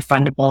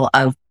non-refundable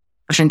of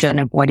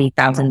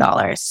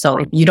 $140,000. So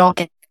if you don't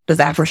get this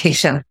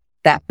application,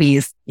 that fee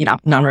is,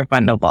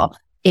 non-refundable.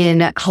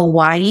 In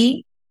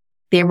Hawaii,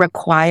 they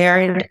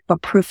required a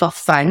proof of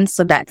funds.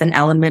 So that's an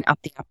element of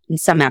in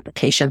some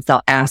applications,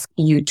 they'll ask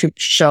you to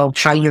show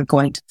how you're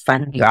going to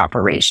fund your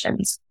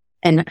operations.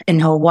 And in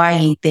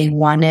Hawaii, they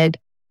wanted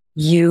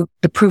the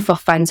proof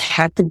of funds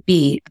had to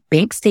be a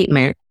bank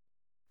statement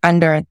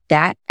under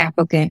that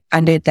applicant,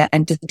 under the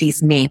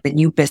entity's name, the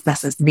new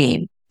business's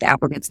name, the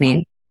applicant's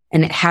name.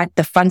 And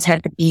the funds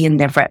had to be in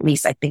there for at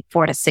least, I think,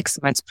 4 to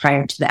 6 months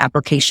prior to the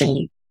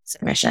application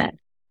submission.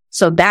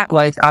 So that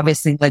was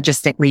obviously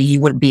logistically,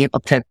 you wouldn't be able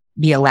to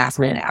be a last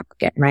minute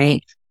applicant,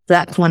 right? So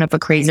that's one of a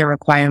crazy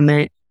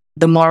requirement.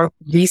 The more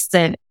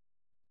recent,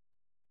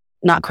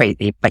 not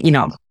crazy, but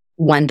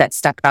one that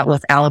stuck out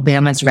was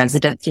Alabama's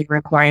residency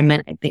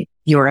requirement. I think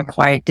you're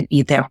required to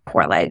be there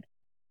for like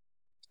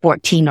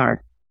 14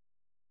 or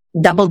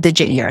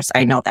double-digit years.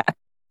 I know that,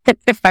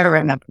 if I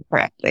remember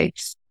correctly.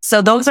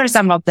 So those are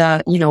some of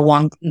the,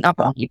 not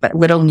wonky, but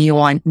little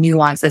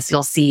nuances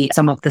you'll see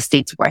some of the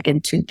states work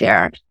into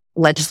their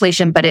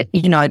legislation. But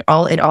it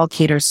all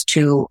caters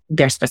to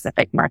their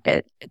specific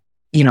market.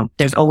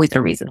 There's always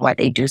a reason why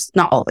they do,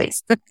 not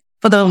always, but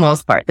for the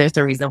most part, there's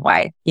a reason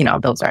why,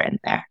 those are in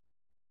there.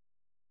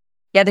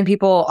 Yeah, I think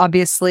people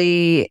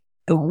obviously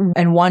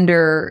and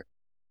wonder,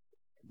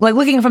 like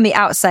looking from the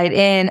outside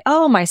in,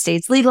 oh, my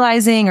state's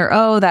legalizing, or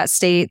oh, that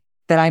state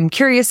that I'm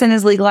curious in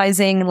is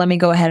legalizing. Let me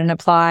go ahead and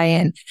apply.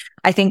 And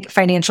I think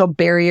financial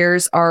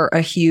barriers are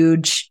a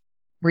huge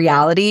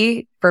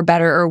reality, for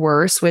better or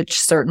worse, which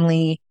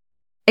certainly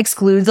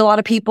excludes a lot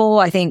of people.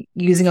 I think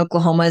using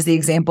Oklahoma as the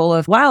example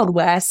of Wild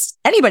West,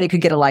 anybody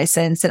could get a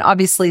license. And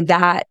obviously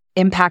that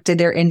impacted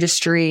their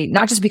industry,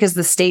 not just because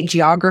the state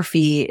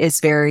geography is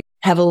very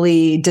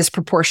heavily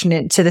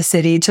disproportionate to the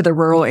city, to the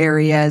rural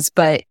areas,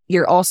 but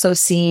you're also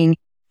seeing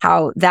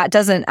how that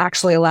doesn't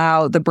actually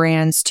allow the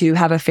brands to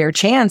have a fair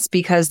chance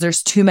because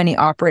there's too many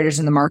operators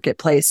in the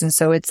marketplace. And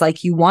so it's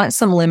like you want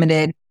some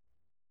limited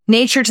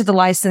nature to the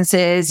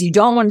licenses. You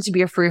don't want it to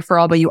be a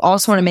free-for-all, but you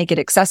also want to make it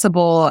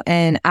accessible.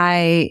 And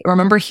I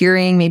remember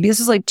hearing, maybe this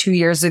was like 2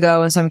 years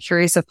ago, and so I'm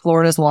curious if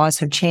Florida's laws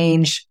have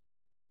changed.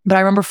 But I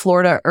remember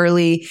Florida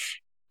early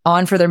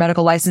on for their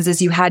medical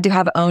licenses, you had to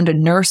have owned a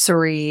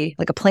nursery,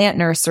 like a plant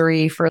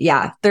nursery for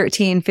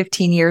 13,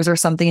 15 years or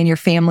something in your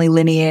family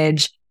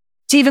lineage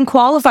to even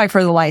qualify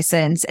for the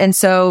license. And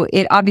so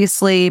it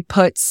obviously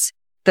puts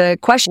the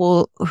question,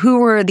 well,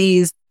 who are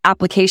these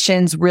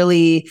applications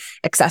really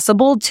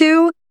accessible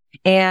to?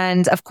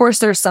 And of course,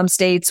 there's some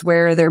states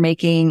where they're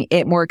making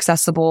it more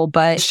accessible,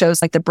 but it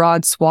shows like the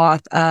broad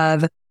swath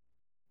of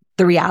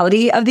the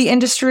reality of the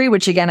industry,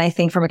 which again, I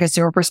think from a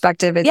consumer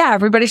perspective is,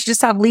 everybody should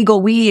just have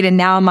legal weed. And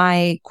now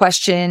my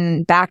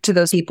question back to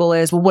those people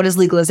is, well, what does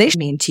legalization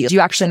mean to you? Do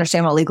you actually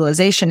understand what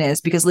legalization is?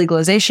 Because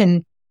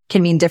legalization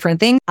can mean different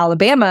things in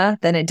Alabama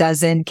than it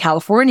does in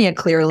California,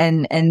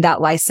 clearly. And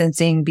that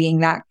licensing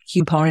being that key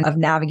component of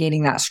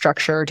navigating that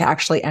structure to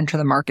actually enter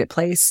the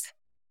marketplace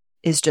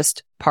is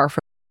just par for.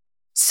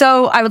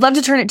 So I would love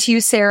to turn it to you,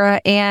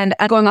 Sara, and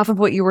going off of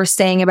what you were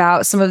saying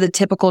about some of the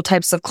typical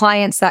types of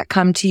clients that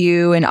come to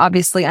you, and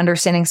obviously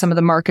understanding some of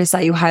the markets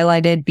that you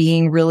highlighted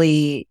being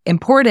really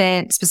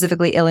important,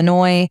 specifically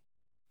Illinois.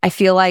 I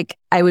feel like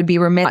I would be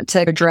remiss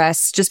to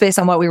address, just based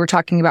on what we were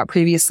talking about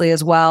previously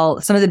as well,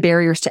 some of the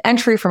barriers to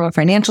entry from a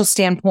financial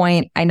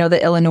standpoint. I know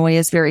that Illinois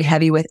is very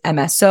heavy with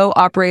MSO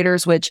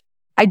operators, which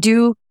I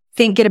do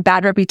think get a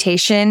bad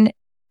reputation.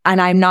 And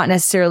I'm not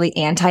necessarily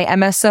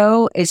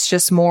anti-MSO. It's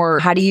just more,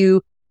 how do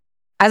you,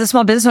 as a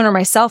small business owner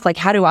myself, like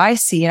how do I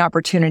see an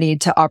opportunity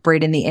to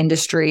operate in the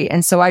industry?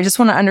 And so I just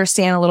want to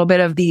understand a little bit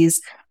of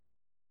these,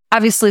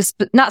 obviously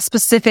not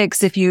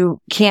specifics if you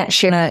can't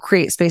share,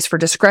 create space for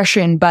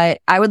discretion, but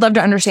I would love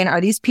to understand,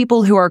 are these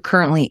people who are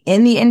currently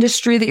in the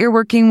industry that you're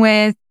working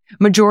with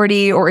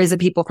majority, or is it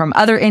people from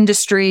other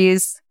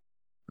industries?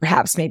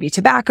 Perhaps maybe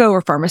tobacco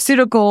or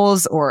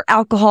pharmaceuticals or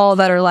alcohol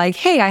that are like,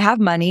 hey, I have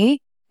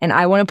money and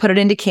I want to put it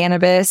into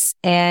cannabis,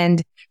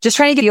 and just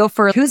trying to get a feel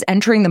for who's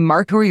entering the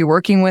market, who are you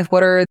working with,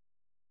 what are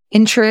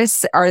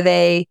interests, are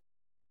they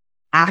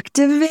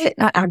active,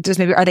 not activists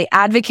maybe, are they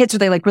advocates, are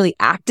they like really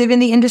active in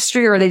the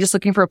industry, or are they just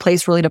looking for a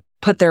place really to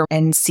put their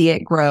and see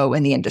it grow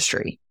in the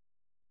industry?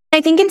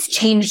 I think it's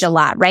changed a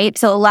lot, right?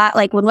 So a lot,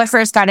 like when we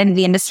first got into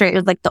the industry, it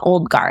was like the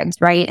old guards,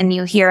 right? And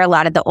you hear a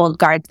lot of the old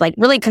guards like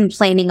really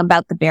complaining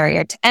about the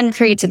barrier to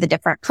entry to the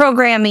different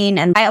programming.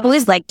 And I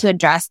always like to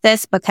address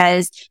this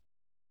because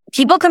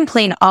people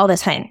complain all the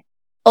time.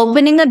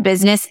 Opening a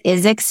business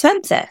is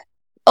expensive.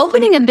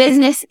 Opening a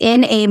business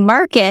in a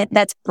market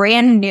that's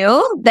brand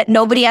new, that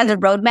nobody has a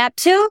roadmap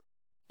to,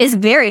 is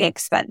very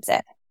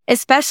expensive.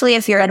 especially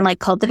if you're in like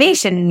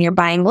cultivation and you're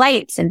buying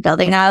lights and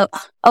building out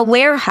a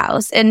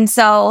warehouse. And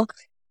so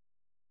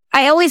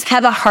I always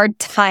have a hard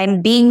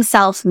time being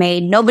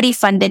self-made. Nobody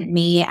funded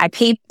me. I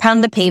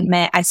pound the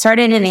pavement. I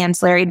started an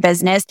ancillary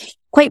business,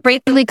 quite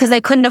frankly, because I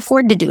couldn't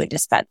afford to do a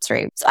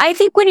dispensary. So I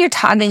think when you're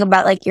talking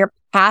about like your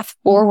path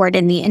forward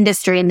in the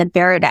industry and the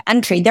barrier to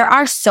entry, there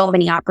are so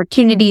many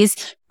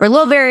opportunities for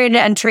low barrier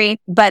to entry,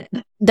 but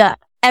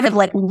everyone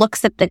like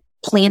looks at the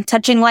plant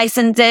touching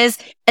licenses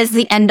as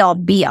the end all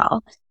be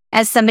all.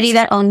 As somebody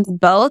that owns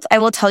both, I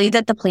will tell you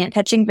that the plant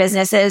touching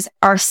businesses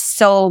are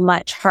so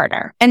much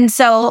harder. And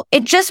so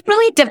it just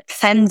really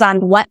depends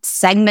on what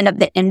segment of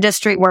the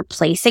industry we're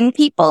placing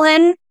people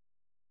in.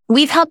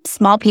 We've helped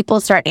small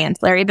people start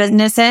ancillary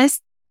businesses,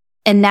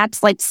 and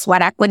that's like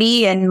sweat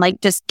equity and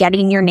like just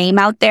getting your name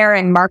out there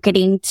and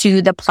marketing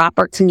to the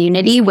proper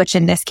community, which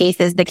in this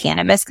case is the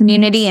cannabis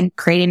community, and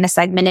creating a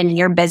segment in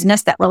your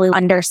business that really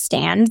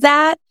understands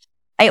that.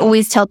 I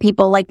always tell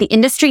people like the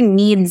industry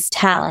needs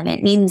talent.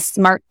 It needs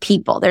smart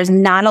people. There's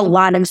not a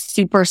lot of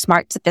super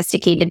smart,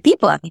 sophisticated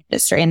people in the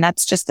industry, and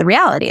that's just the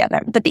reality of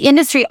it. But the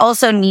industry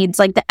also needs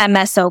like the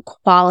MSO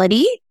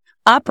quality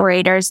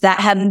operators that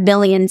have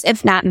millions,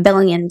 if not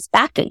billions,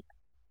 backing.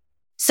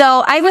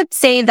 So I would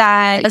say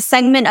that a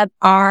segment of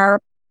our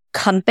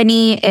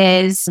company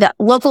is the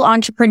local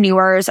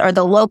entrepreneurs or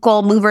the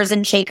local movers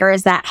and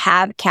shakers that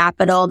have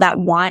capital, that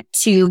want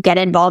to get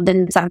involved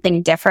in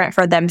something different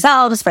for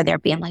themselves, for their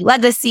family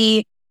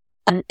legacy.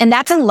 And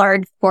that's a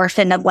large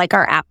portion of like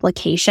our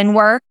application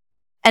work.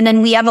 And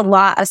then we have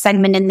a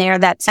segment in there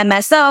that's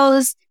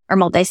MSOs or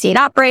multi-state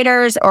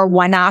operators or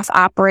one-off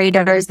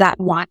operators that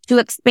want to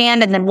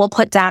expand. And then we'll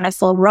put down a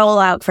full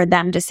rollout for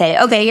them to say,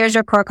 okay, here's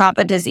your core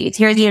competencies.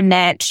 Here's your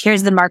niche.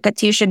 Here's the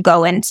markets you should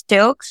go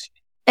into.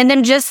 And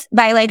then just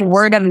by like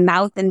word of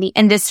mouth in the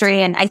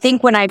industry. And I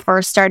think when I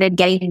first started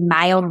getting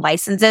my own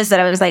licenses that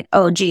I was like,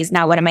 oh geez,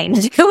 now what am I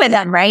going to do with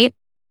them? Right.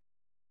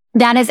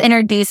 That has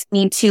introduced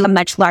me to a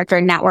much larger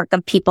network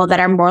of people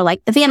that are more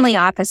like the family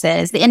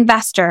offices, the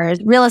investors,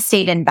 real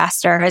estate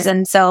investors.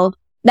 And so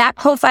that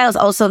profile is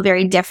also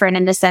very different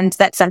in the sense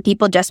that some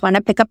people just want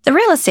to pick up the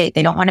real estate.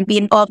 They don't want to be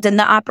involved in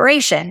the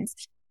operations.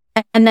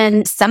 And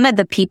then some of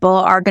the people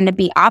are going to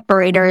be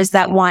operators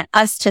that want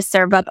us to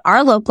serve up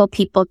our local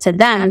people to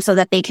them so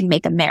that they can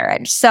make a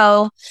marriage.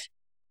 So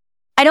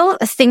I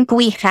don't think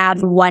we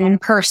have one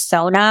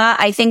persona.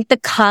 I think the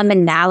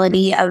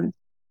commonality of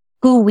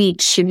who we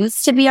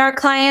choose to be our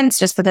clients,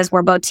 just because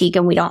we're boutique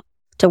and we don't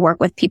have to work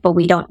with people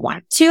we don't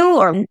want to,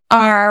 or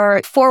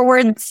are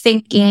forward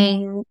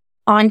thinking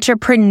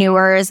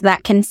entrepreneurs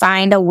that can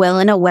find a will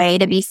and a way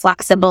to be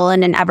flexible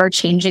in an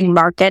ever-changing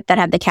market, that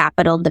have the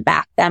capital to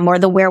back them or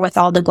the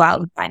wherewithal to go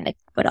out and find the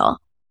capital.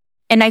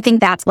 And I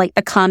think that's like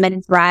the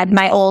common thread.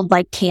 My old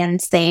like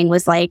canned saying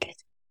was like,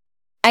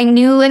 I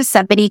knew if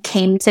somebody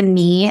came to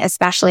me,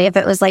 especially if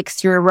it was like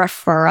through a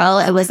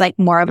referral, it was like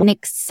more of an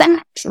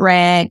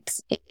eccentric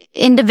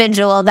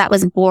individual that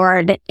was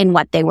bored in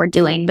what they were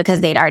doing because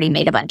they'd already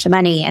made a bunch of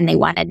money and they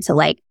wanted to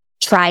like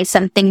try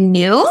something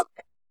new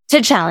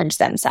to challenge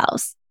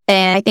themselves.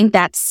 And I think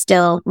that's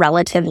still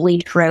relatively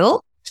true.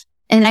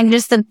 And I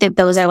just think that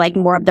those are like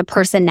more of the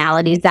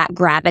personalities that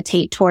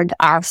gravitate toward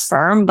our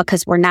firm,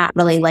 because we're not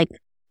really like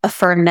a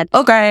firm that,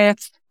 okay,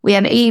 we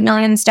have 8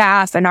 million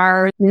staff and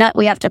our nut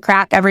we have to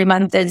crack every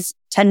month is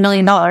 $10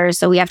 million.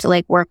 So we have to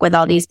like work with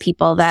all these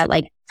people that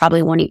like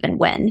probably won't even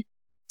win.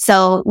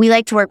 So we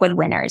like to work with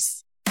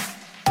winners.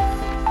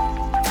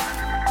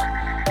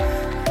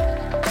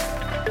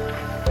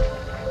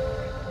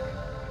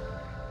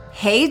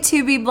 Hey,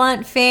 To Be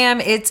Blunt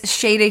fam, it's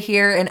Shada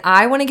here, and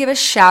I want to give a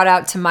shout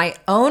out to my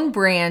own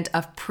brand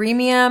of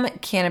premium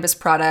cannabis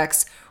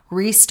products,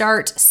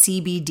 Restart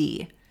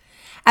CBD.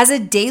 As a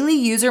daily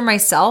user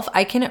myself,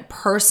 I can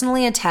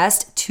personally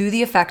attest to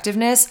the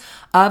effectiveness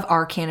of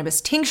our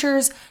cannabis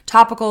tinctures,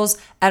 topicals,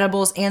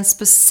 edibles, and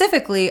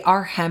specifically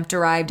our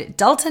hemp-derived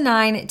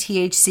Delta-9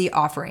 THC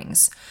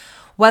offerings.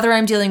 Whether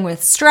I'm dealing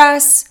with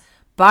stress,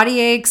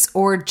 body aches,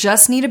 or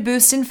just need a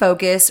boost in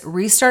focus,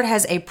 Restart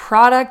has a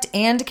product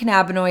and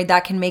cannabinoid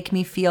that can make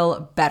me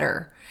feel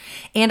better.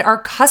 And our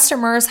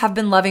customers have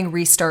been loving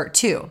Restart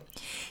too.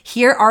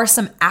 Here are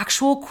some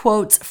actual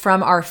quotes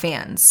from our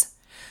fans.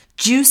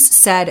 Juice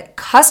said,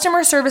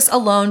 customer service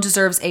alone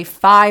deserves a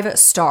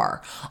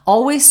 5-star.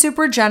 Always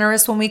super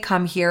generous when we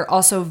come here,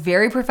 also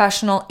very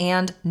professional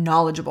and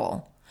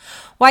knowledgeable.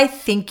 Why,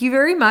 thank you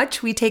very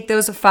much. We take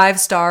those 5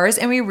 stars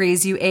and we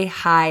raise you a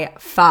high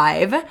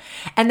 5.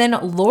 And then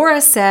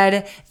Laura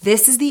said,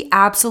 this is the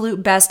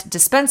absolute best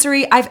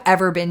dispensary I've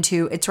ever been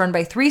to. It's run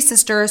by 3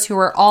 sisters who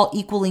are all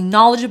equally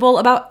knowledgeable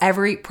about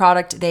every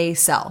product they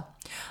sell.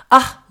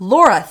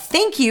 Laura,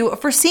 thank you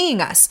for seeing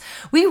us.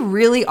 We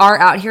really are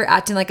out here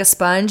acting like a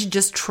sponge,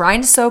 just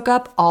trying to soak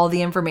up all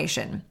the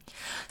information.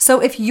 So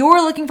if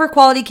you're looking for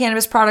quality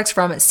cannabis products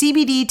from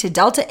CBD to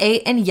Delta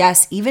 8 and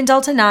yes, even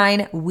Delta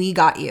 9, we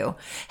got you.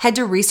 Head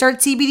to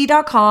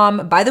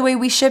restartcbd.com. By the way,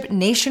 we ship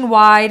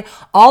nationwide.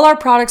 All our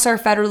products are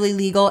federally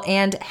legal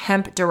and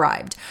hemp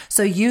derived.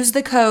 So use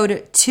the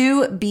code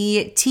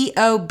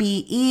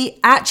 2BTOBE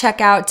at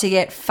checkout to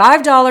get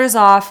 $5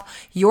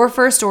 off your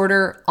first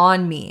order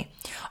on me.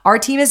 Our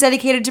team is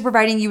dedicated to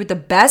providing you with the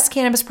best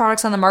cannabis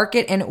products on the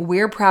market, and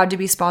we're proud to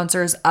be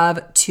sponsors of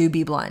To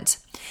Be Blunt.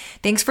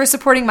 Thanks for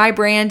supporting my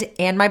brand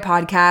and my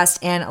podcast,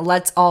 and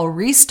let's all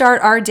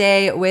restart our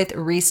day with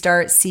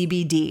Restart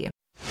CBD.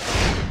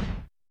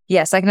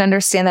 Yes, I can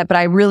understand that, but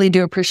I really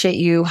do appreciate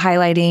you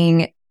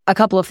highlighting a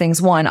couple of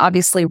things. One,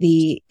 obviously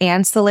the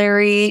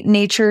ancillary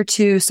nature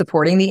to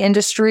supporting the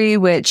industry,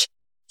 which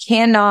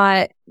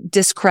cannot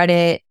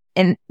discredit.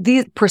 And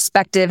the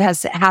perspective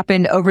has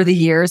happened over the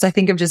years. I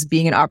think of just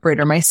being an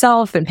operator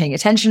myself and paying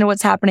attention to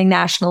what's happening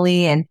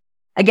nationally. And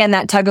again,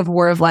 that tug of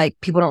war of like,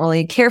 people don't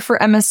really care for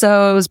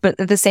MSOs, but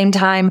at the same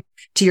time,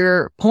 to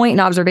your point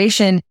and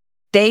observation,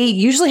 they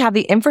usually have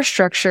the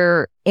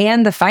infrastructure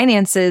and the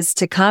finances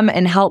to come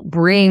and help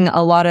bring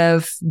a lot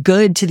of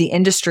good to the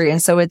industry.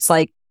 And so it's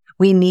like,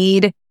 we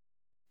need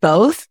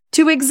both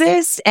to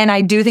exist. And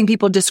I do think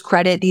people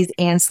discredit these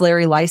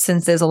ancillary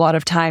licenses a lot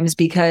of times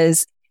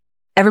because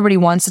everybody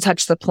wants to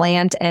touch the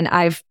plant. And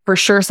I've for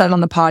sure said it on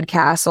the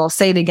podcast, so I'll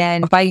say it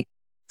again. If I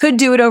could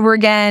do it over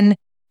again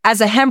as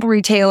a hemp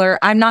retailer,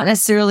 I'm not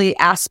necessarily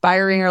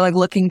aspiring or like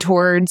looking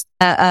towards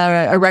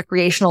a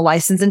recreational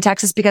license in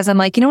Texas because I'm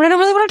like, you know what? I don't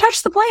really want to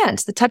touch the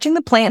plant. Touching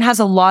the plant has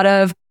a lot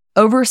of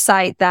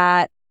oversight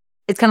that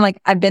it's kind of like,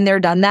 I've been there,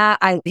 done that.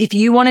 If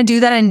you want to do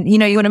that and, you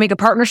know, you want to make a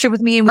partnership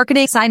with me in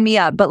marketing, sign me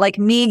up. But like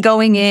me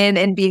going in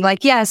and being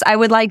like, yes, I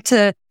would like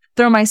to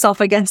throw myself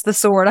against the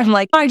sword. I'm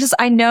like,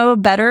 I know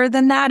better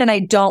than that. And I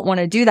don't want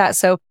to do that.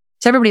 So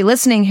to everybody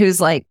listening who's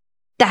like,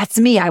 that's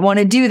me, I want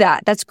to do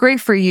that. That's great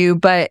for you.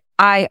 But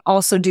I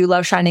also do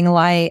love shining a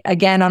light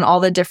again on all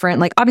the different,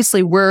 like,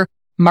 obviously we're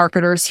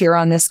marketers here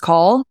on this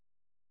call.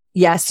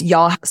 Yes,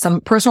 y'all have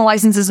some personal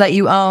licenses that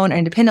you own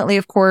independently,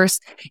 of course.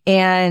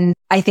 And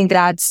I think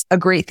that's a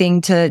great thing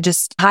to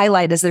just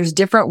highlight is there's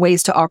different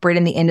ways to operate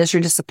in the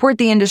industry to support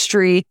the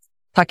industry,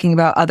 talking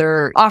about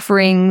other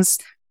offerings,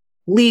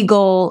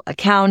 legal,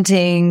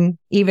 accounting,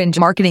 even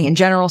marketing in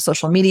general,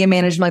 social media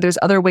management. Like there's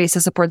other ways to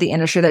support the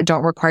industry that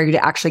don't require you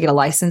to actually get a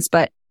license.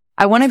 But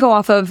I want to go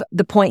off of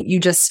the point you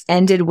just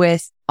ended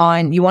with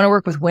on you want to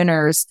work with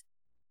winners.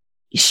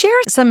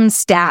 Share some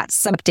stats,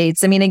 some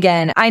updates. I mean,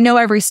 again, I know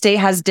every state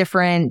has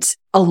different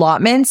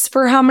allotments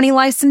for how many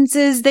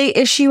licenses they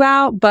issue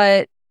out,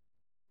 but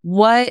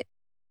what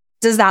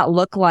does that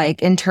look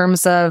like in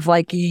terms of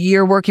like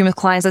you're working with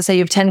clients? Let's say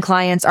you have 10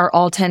 clients, are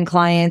all 10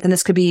 clients, and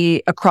this could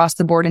be across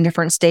the board in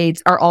different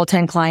states, are all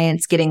 10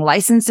 clients getting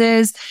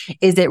licenses?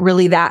 Is it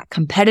really that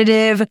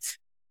competitive?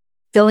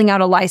 Filling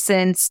out a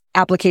license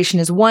application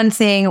is one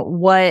thing.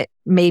 What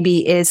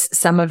maybe is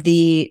some of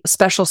the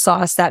special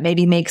sauce that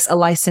maybe makes a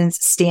license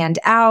stand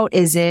out?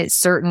 Is it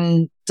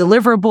certain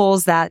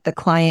deliverables that the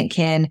client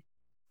can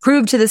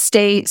prove to the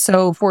state?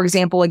 So for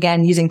example,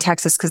 again, using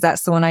Texas, because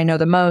that's the one I know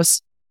the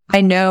most. I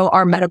know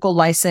our medical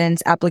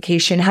license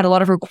application had a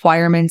lot of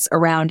requirements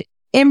around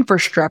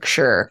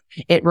infrastructure.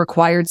 It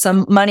required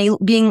some money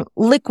being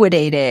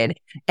liquidated.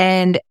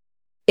 And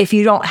if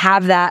you don't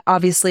have that,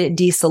 obviously it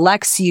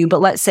deselects you.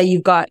 But let's say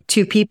you've got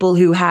two people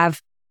who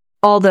have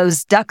all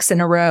those ducks in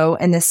a row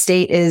and the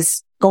state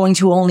is going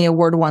to only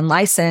award one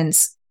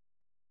license.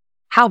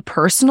 How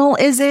personal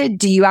is it?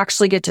 Do you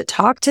actually get to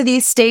talk to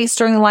these states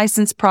during the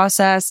license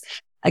process?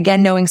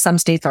 Again, knowing some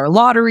states are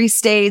lottery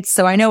states.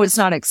 So I know it's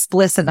not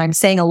explicit. I'm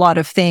saying a lot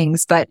of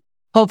things, but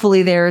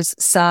hopefully there's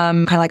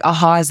some kind of like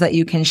ahas that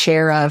you can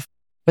share of,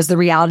 was the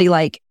reality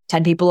like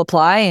 10 people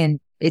apply and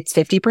it's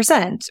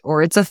 50%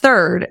 or it's a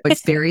third? It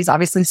varies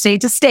obviously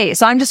state to state.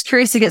 So I'm just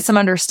curious to get some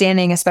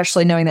understanding,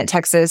 especially knowing that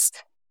Texas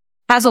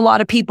has a lot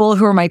of people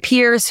who are my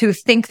peers who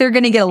think they're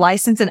going to get a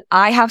license. And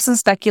I have some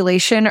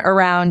speculation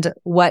around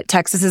what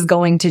Texas is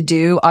going to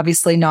do,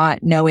 obviously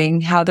not knowing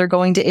how they're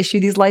going to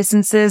issue these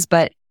licenses,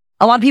 but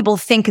a lot of people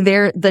think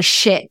they're the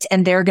shit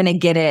and they're going to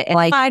get it. And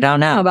like, I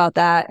don't know about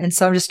that. And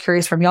so I'm just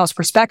curious from y'all's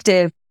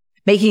perspective,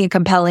 making a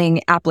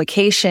compelling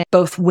application,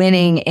 both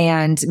winning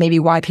and maybe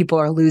why people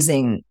are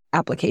losing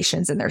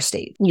applications in their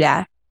state.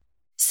 Yeah.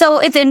 So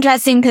it's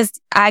interesting because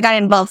I got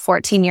involved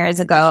 14 years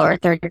ago or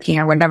 13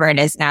 or whatever it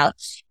is now.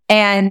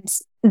 And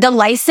the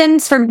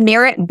license for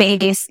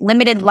merit-based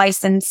limited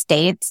license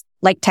states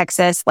like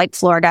Texas, like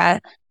Florida,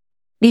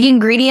 the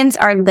ingredients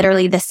are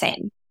literally the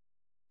same.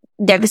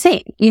 They're the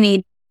same. You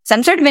need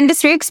some sort of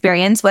industry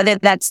experience, whether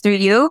that's through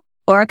you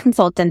or a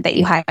consultant that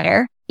you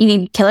hire. You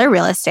need killer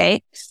real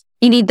estate.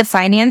 You need the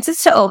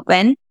finances to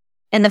open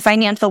and the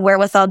financial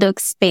wherewithal to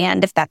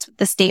expand if that's what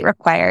the state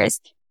requires.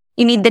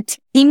 You need the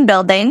team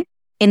building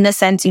in the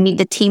sense you need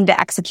the team to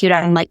execute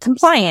on like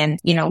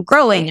compliance,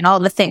 growing and all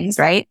the things,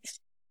 right?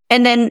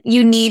 And then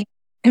you need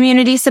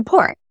community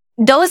support.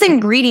 those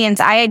ingredients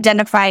I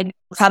identified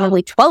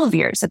probably 12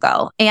 years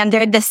ago. And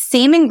they're the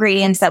same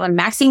ingredients that when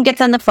Maxime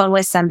gets on the phone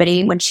with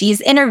somebody, when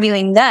she's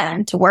interviewing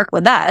them to work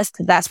with us,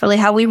 because that's really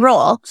how we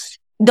roll,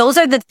 those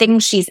are the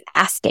things she's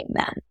asking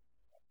them.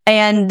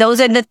 And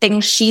those are the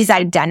things she's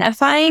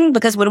identifying,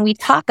 because when we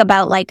talk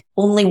about like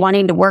only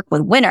wanting to work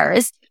with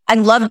winners, I'd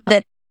love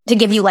to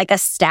give you like a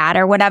stat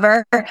or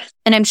whatever.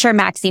 And I'm sure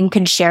Maxime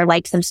can share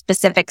like some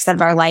specifics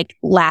of our like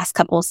last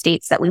couple of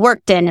states that we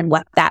worked in and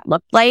what that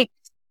looked like.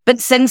 But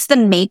since the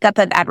makeup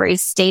of every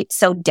state's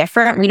so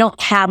different, we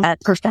don't have a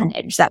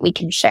percentage that we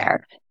can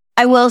share.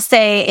 I will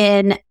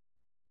say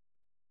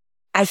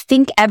I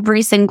think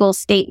every single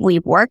state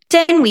we've worked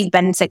in, we've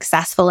been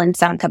successful in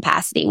some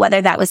capacity,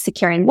 whether that was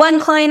securing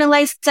one client a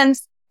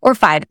license or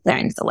 5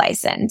 clients a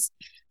license.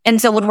 And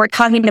so when we're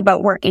talking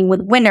about working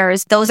with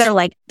winners, those are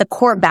like the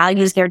core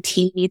values their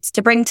team needs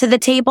to bring to the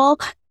table.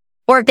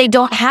 Or if they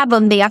don't have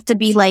them, they have to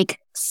be like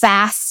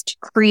fast,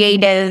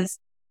 creative,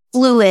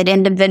 fluid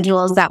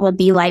individuals that will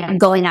be like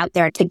going out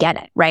there to get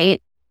it, right?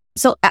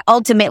 So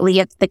ultimately,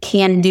 it's the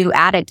can-do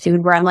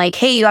attitude where I'm like,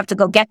 hey, you have to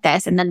go get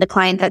this. And then the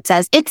client that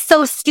says, it's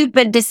so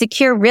stupid to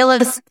secure real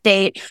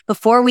estate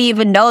before we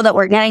even know that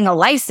we're getting a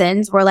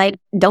license. We're like,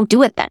 don't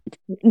do it then.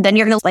 Then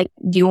you're going to like,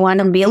 do you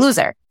want to be a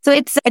loser? So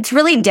it's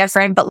really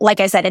different. But like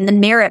I said, in the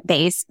merit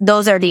base,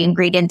 those are the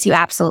ingredients you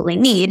absolutely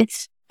need.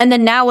 And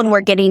then now when we're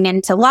getting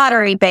into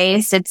lottery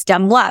base, it's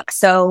dumb luck.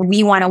 So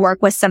we want to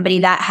work with somebody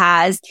that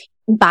has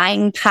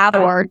buying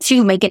power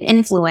to make an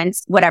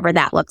influence, whatever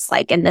that looks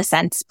like, in the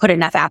sense, put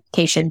enough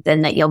applications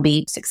in that you'll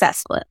be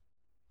successful.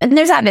 And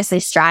there's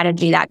obviously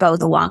strategy that goes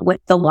along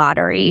with the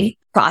lottery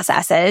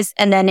processes.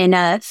 And then in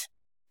a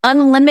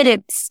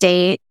unlimited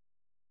state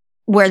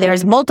where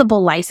there's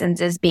multiple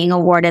licenses being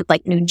awarded,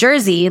 like New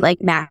Jersey,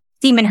 like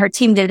Maxime and her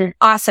team did an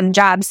awesome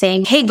job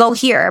saying, hey, go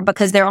here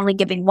because they're only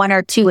giving 1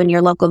 or 2 in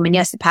your local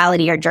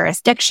municipality or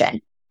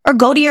jurisdiction. Or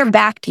go to your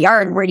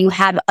backyard where you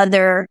have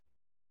other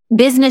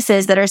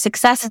businesses that are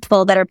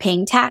successful, that are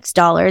paying tax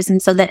dollars.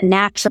 And so that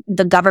naturally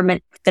the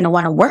government is going to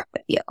want to work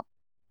with you.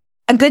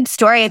 A good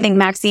story, I think,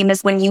 Maxime,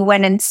 is when you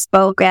went and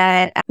spoke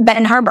at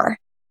Benton Harbor.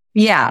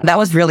 Yeah, that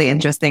was really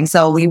interesting.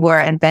 So we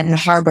were in Benton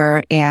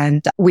Harbor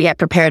and we had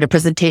prepared a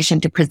presentation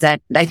to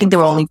present. I think there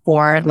were only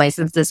 4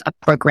 licenses up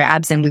for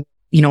grabs and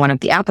we, one of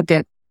the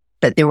applicants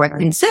that they were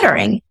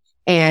considering.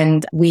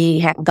 And we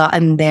had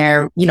gotten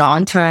there,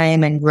 on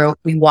time, and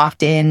we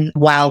walked in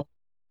while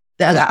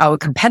our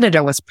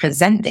competitor was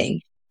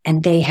presenting,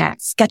 and they had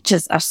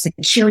sketches of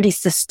security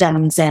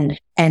systems and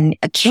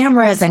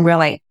cameras. And we're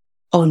like,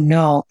 oh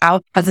no, our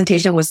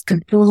presentation was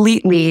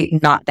completely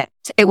not that.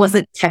 It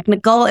wasn't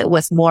technical. It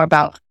was more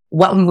about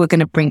what we were going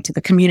to bring to the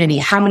community,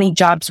 how many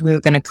jobs we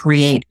were going to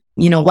create,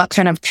 what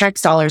kind of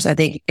tax dollars are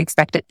they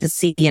expected to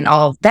see and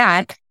all of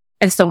that.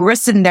 And so we're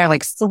sitting there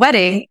like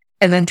sweating.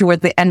 And then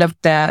towards the end of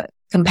the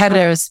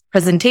competitor's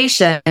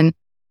presentation,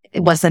 it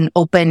was an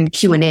open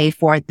Q&A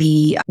for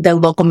the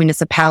local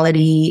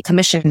municipality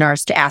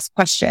commissioners to ask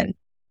questions.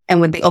 And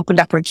when they opened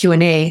up for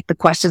Q&A, the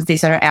questions they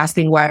started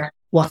asking were,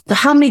 well, so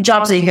how many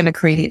jobs are you going to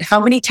create?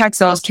 How many tax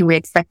dollars can we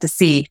expect to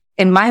see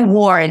in my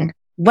ward?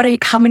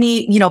 How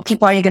many,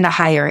 people are you going to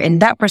hire in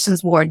that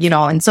person's ward?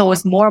 And so it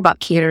was more about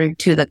catering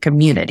to the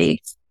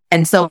community.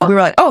 And so we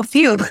were like, oh,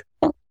 phew.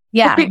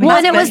 Yeah. Well,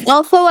 and it was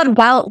also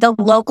about the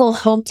local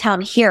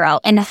hometown hero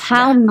and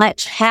how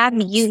much have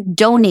you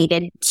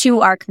donated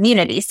to our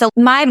community. So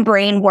my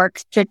brain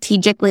works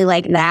strategically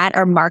like that,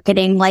 or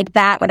marketing like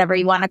that, whatever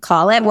you want to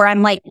call it, where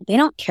I'm like, they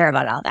don't care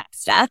about all that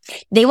stuff.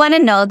 They want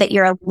to know that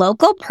you're a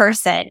local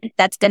person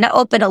that's going to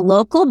open a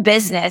local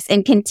business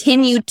and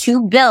continue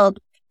to build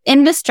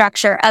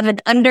infrastructure of an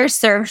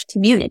underserved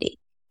community.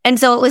 And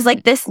so it was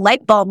like this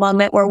light bulb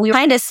moment where we were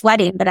kind of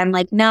sweating, but I'm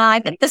like, no, I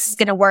think this is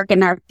going to work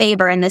in our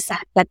favor in the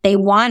sense that they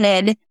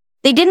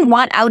didn't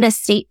want out of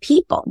state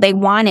people. They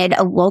wanted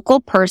a local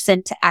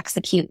person to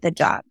execute the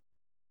job.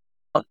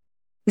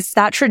 Is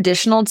that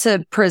traditional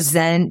to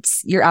present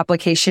your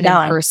application in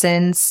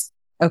persons?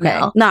 Okay.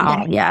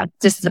 No. Yeah.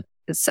 Just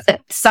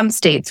some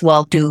states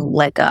will do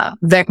like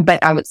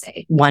but I would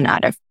say 1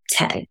 out of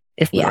 10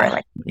 if we were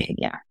like,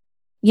 yeah.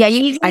 Yeah.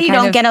 You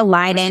don't get a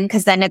line in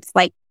because then it's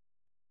like,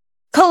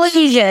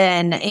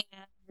 collusion, and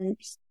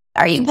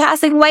are you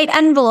passing white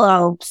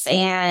envelopes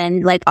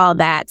and like all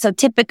that. So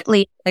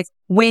typically like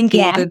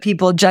winking at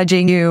people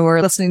judging you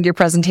or listening to your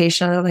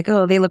presentation. They're like,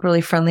 oh, they look really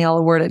friendly. I'll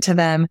award it to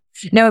them.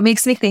 No, it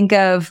makes me think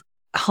of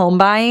home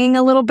buying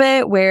a little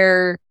bit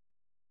where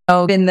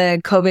in the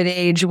COVID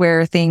age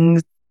where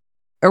things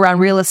around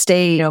real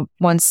estate,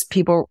 once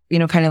people,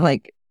 kind of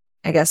like,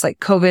 I guess like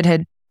COVID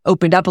had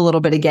opened up a little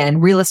bit again,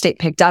 real estate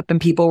picked up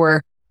and people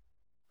were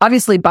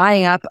obviously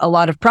buying up a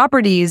lot of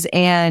properties,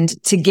 and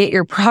to get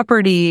your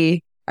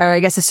property, or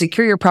I guess to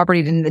secure your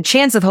property and the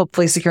chance of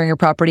hopefully securing your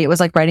property, it was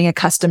like writing a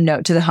custom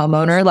note to the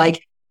homeowner.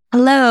 Like,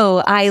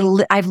 hello,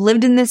 I've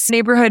lived in this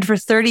neighborhood for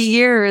 30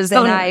 years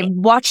and I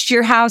watched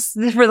your house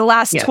for the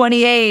last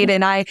 28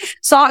 and I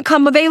saw it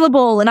come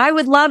available and I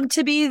would love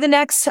to be the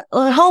next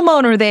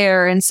homeowner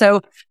there. And so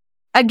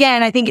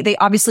again, I think they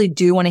obviously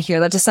do want to hear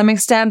that to some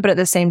extent, but at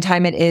the same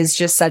time, it is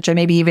just such a,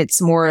 maybe if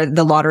it's more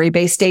the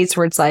lottery-based states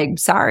where it's like,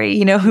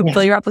 sorry,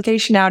 fill your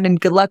application out and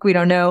good luck. We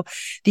don't know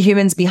the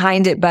humans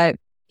behind it, but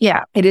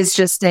yeah, it is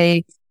just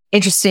a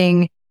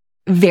interesting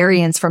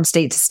variance from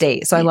state to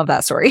state. So I love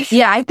that story.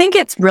 Yeah, I think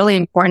it's really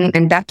important.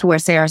 And that's where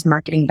Sara's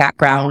marketing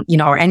background,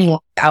 or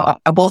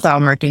both our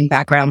marketing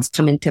backgrounds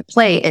come into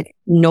play. It's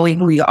knowing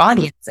who your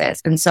audience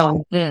is. And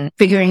so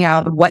figuring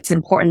out what's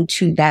important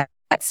to that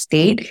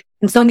state.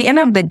 And so in the end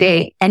of the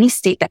day, any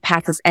state that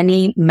passes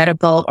any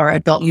medical or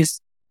adult use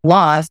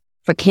laws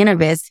for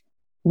cannabis,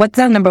 what's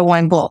their number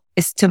one goal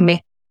is to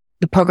make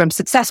the program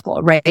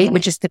successful, right?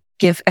 Which is to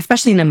give,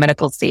 especially in a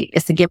medical state,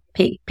 is to give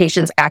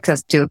patients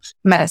access to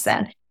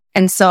medicine.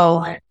 And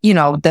so,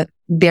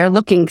 they're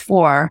looking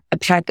for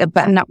a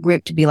button-up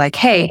group to be like,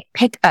 hey,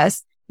 pick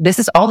us. This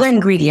is all the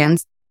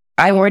ingredients.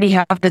 I already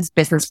have this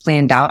business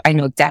planned out. I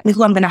know exactly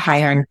who I'm going to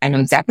hire. I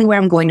know exactly where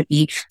I'm going to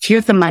be.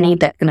 Here's the money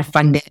that's going to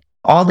fund it.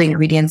 All the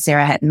ingredients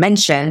Sara had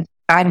mentioned.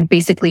 I'm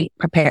basically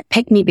prepared.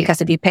 Pick me, because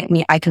if you pick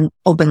me, I can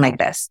open like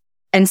this.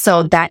 And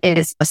so that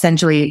is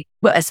essentially,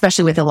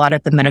 especially with a lot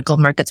of the medical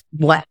markets,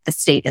 what the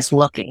state is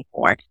looking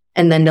for.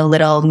 And then the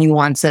little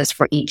nuances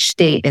for each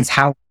state is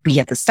how we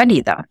have to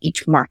study them,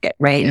 each market,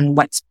 right? And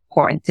what's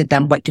important to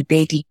them, what do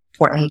they deem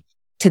important,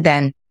 to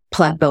then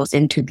plug those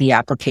into the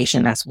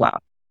application as well.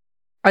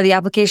 Are the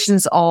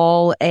applications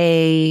all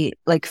a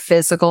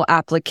physical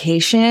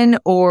application,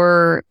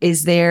 or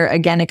is there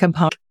again a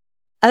component?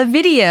 A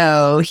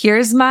video.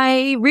 Here's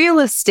my real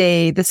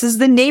estate. This is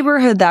the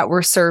neighborhood that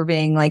we're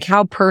serving.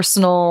 How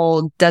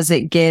personal does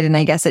it get? And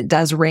I guess it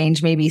does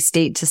range maybe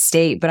state to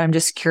state, but I'm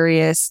just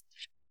curious,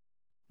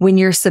 when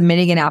you're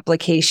submitting an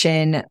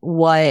application,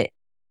 what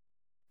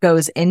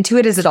goes into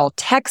it? Is it all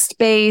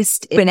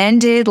text-based,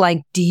 open-ended?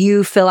 Do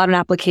you fill out an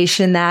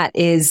application that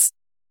is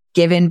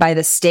given by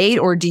the state,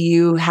 or do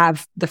you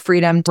have the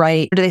freedom to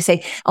write? Or do they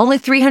say only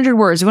 300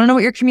 words? You want to know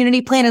what your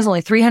community plan is? Only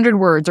 300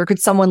 words. Or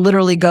could someone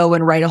literally go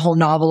and write a whole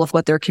novel of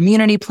what their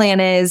community plan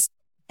is?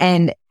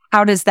 And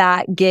how does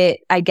that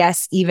get, I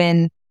guess,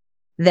 even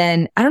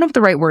then, I don't know if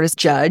the right word is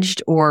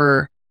judged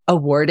or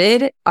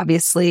awarded.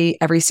 Obviously,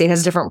 every state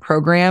has a different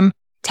program.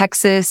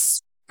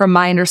 Texas, from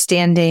my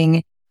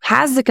understanding,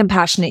 has the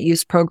compassionate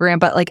use program,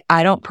 but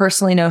I don't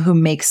personally know who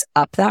makes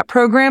up that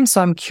program.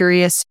 So I'm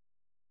curious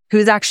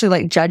who's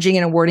actually judging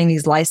and awarding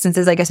these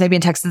licenses. I guess maybe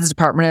in Texas, the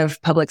Department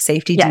of Public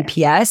Safety,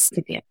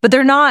 DPS, but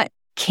they're not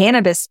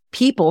cannabis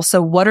people.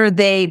 So what are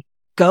they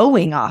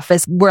going off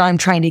is where I'm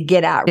trying to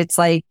get at. It's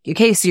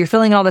okay, so you're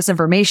filling all this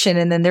information,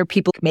 and then there are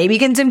people maybe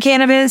consume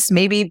cannabis,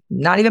 maybe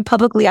not even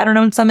publicly, I don't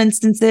know, in some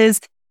instances.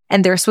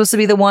 And they're supposed to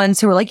be the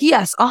ones who are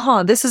yes,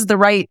 this is the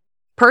right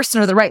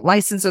person or the right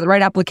license or the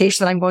right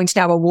application that I'm going to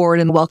now award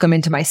and welcome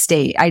into my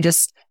state.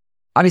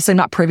 Obviously I'm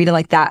not privy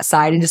to that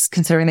side, and just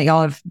considering that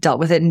y'all have dealt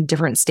with it in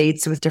different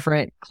states with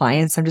different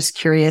clients, I'm just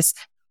curious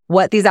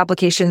what these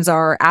applications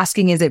are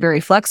asking. Is it very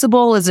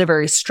flexible? Is it a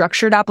very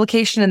structured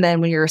application? And then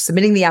when you're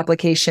submitting the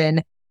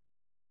application,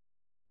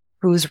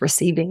 who's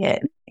receiving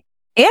it?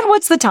 And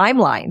what's the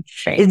timeline?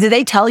 Right. Do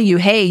they tell you,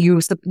 hey, you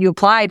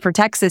applied for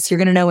Texas, you're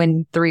going to know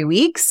in 3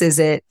 weeks? Is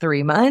it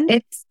 3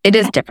 months? It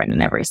is different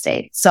in every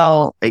state.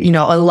 So,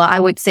 I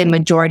would say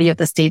majority of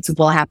the states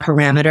will have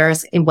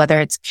parameters, in whether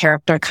it's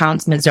character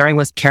counts. Missouri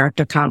was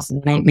character counts,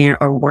 nightmare,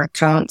 or word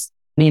counts,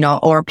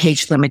 or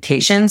page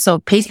limitations. So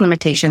page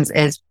limitations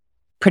is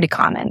pretty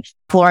common.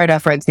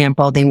 Florida, for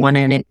example, they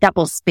wanted it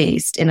double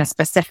spaced in a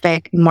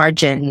specific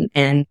margin,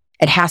 and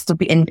it has to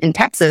be in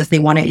Texas. They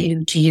wanted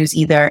you to use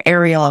either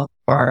Arial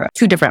or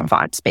 2 different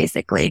fonts,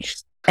 basically.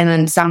 And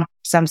then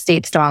some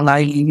states don't allow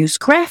you to use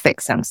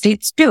graphics. Some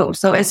states do.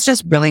 So it's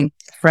just really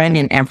different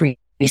in every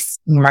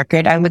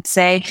market, I would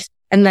say.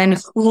 And then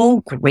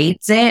who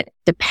grades it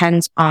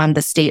depends on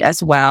the state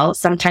as well.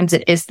 Sometimes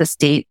it is the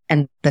state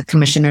and the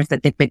commissioners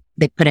that they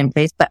put in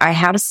place. But I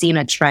have seen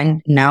a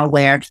trend now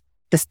where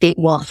the state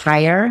will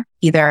hire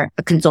either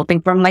a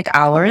consulting firm like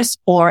ours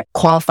or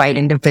qualified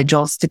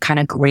individuals to kind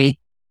of grade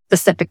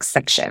specific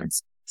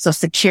sections. So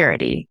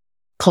security,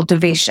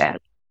 cultivation,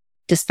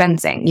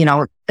 dispensing,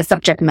 the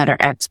subject matter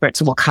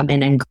experts will come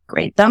in and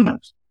grade them.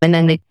 And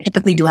then they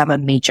typically do have a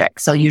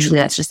matrix. So usually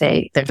let's just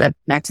say there's a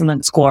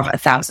maximum score of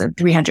 1,000,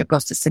 300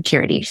 goes to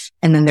security.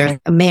 And then there's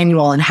a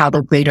manual on how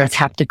the graders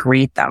have to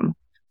grade them.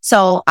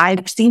 So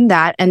I've seen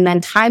that. And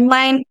then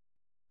timeline,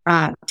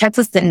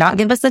 Texas did not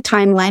give us a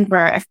timeline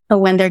for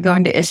when they're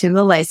going to issue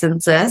the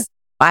licenses.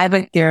 I have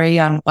a theory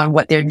on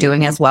what they're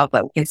doing as well,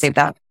 but we can save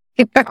that.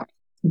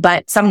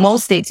 But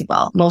most states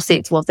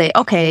will say,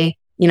 okay,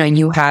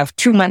 you have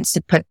 2 months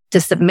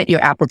to submit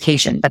your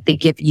application, but they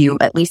give you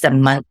at least a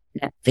month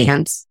in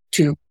advance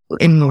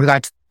in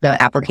regards to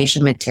the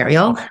application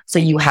material. So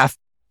you have,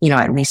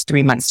 at least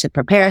 3 months to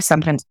prepare.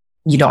 Sometimes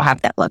you don't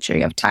have that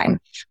luxury of time.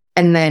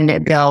 And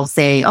then they'll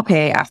say,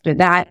 okay, after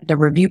that, the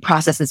review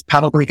process is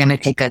probably going to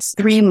take us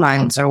 3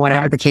 months or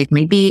whatever the case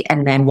may be.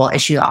 And then we'll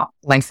issue all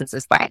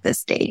licenses by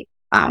this date.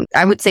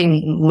 I would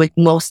say with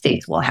most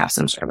states will have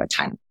some sort of a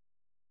time.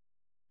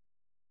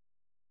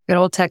 Good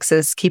old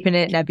Texas, keeping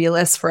it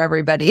nebulous for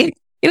everybody.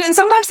 And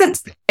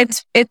sometimes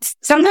it's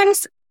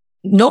sometimes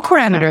no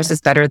parameters is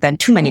better than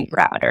too many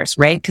parameters,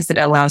 right? Because it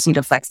allows you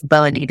the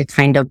flexibility to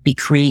kind of be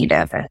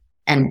creative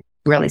and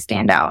really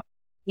stand out.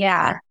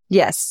 Yeah.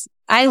 Yes.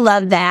 I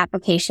love the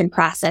application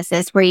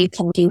processes where you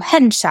can do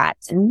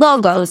headshots and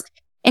logos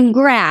and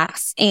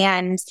graphs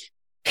and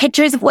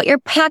pictures of what your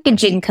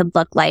packaging could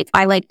look like.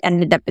 I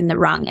ended up in the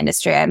wrong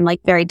industry. I'm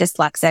very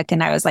dyslexic,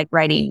 and I was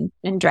writing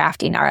and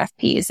drafting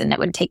RFPs, and it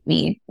would take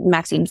me,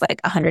 Maxime's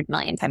 100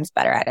 million times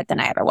better at it than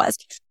I ever was.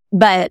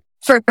 But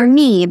for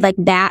me,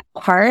 that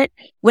part,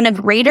 when a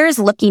grader is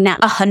looking at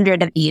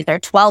 100 of these or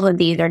 12 of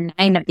these or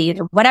 9 of these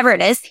or whatever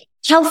it is,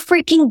 how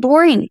freaking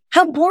boring.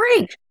 How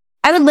boring.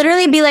 I would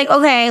literally be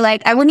okay,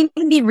 I wouldn't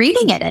even be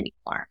reading it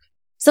anymore.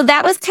 So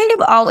that was kind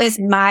of always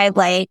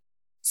my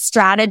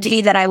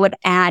strategy that I would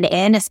add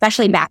in,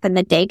 especially back in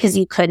the day, because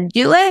you could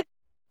do it,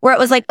 where it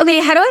was okay,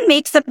 how do I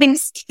make something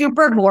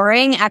super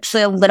boring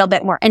actually a little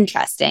bit more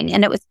interesting?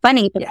 And it was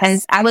funny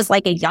because I was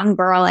a young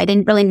girl. I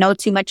didn't really know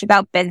too much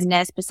about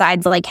business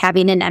besides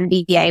having an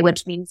MBA,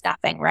 which means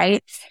nothing,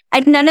 right? I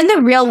had none of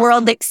the real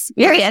world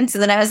experience.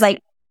 And then I was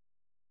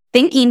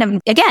thinking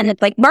of, again,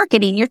 it's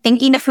marketing. You're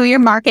thinking of who you're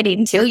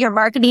marketing to. You're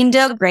marketing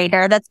to a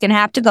grader that's going to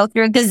have to go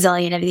through a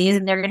gazillion of these,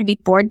 and they're going to be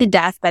bored to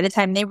death by the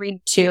time they read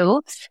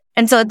 2.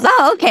 And so it's,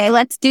 okay,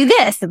 let's do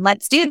this and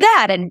let's do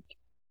that. And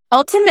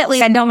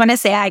ultimately, I don't want to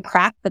say I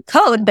cracked the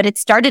code, but it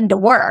started to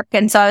work.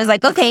 And so I was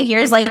okay,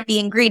 here's the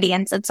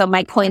ingredients. And so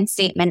my coin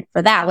statement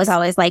for that was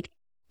always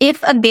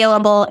if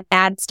available,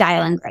 add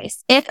style and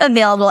grace. If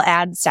available,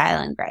 add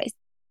style and grace.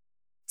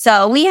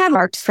 So we have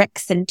our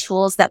tricks and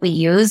tools that we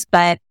use,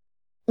 but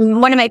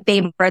one of my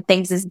favorite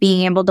things is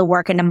being able to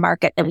work in a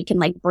market that we can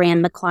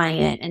brand the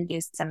client and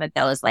do some of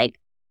those fun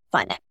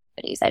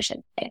activities, I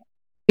should say.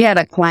 We had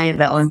a client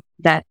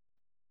that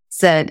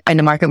said in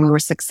the market we were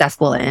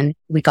successful in,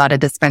 we got a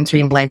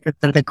dispensary license,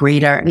 and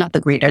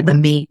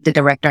the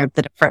director of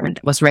the department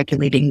that was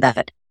regulating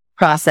that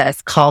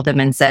process called him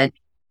and said,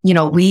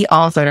 we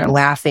all started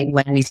laughing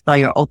when we saw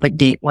your open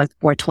date was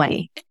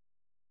 4/20.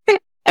 And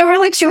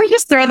we're should we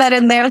just throw that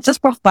in there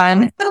just for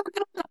fun?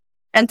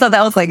 And so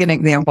that was an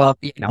example of,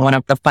 one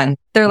of the fun.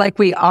 They're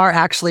we are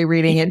actually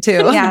reading it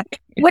too. Yeah.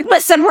 Which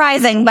was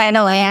surprising, by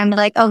the way. I'm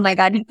oh my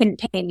God, you couldn't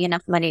pay me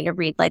enough money to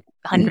read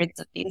hundreds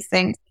of these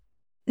things.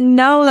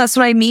 No, that's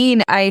what I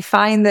mean. I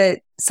find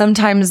that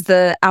sometimes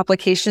the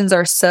applications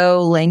are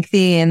so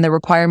lengthy and the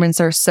requirements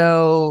are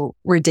so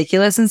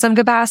ridiculous in some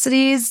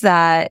capacities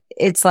that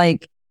it's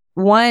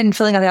one,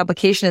 filling out the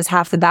application is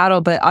half the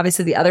battle, but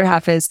obviously the other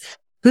half is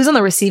who's on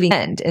the receiving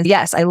end. And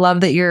yes, I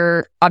love that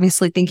you're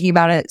obviously thinking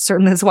about it.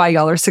 Certainly that's why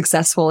y'all are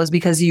successful, is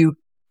because you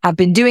have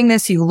been doing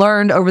this, you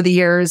learned over the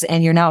years,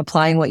 and you're now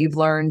applying what you've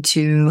learned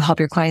to help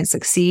your clients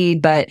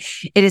succeed. But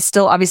it is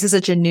still obviously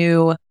such a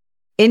new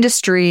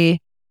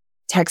industry,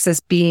 Texas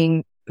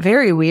being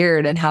very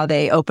weird, and how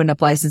they opened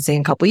up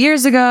licensing a couple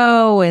years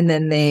ago, and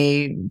then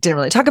they didn't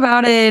really talk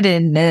about it.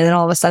 And then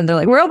all of a sudden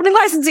they're we're opening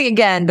licensing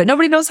again, but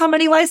nobody knows how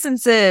many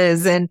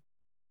licenses. And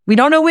we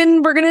don't know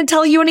when we're going to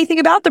tell you anything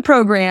about the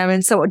program.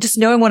 And so just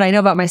knowing what I know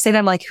about my state,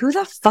 I'm who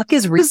the fuck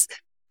is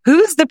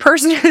who's the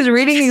person who's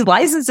reading these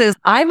licenses?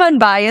 I'm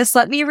unbiased.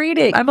 Let me read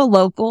it. I'm a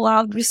local.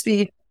 I'll just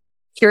be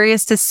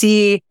curious to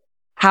see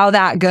how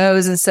that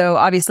goes. And so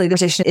obviously the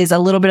station is a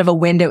little bit of a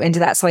window into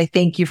that. So I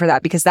thank you for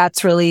that, because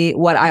that's really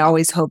what I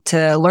always hope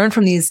to learn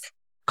from these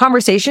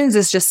conversations,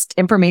 is just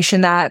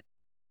information that,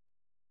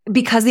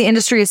 because the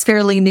industry is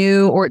fairly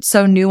new or it's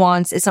so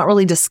nuanced, it's not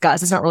really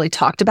discussed. It's not really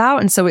talked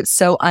about. And so it's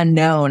so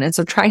unknown. And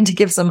so trying to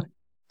give some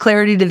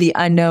clarity to the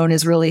unknown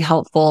is really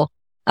helpful.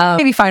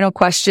 Maybe final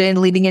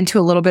question leading into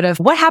a little bit of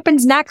what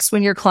happens next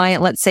when your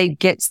client, let's say,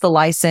 gets the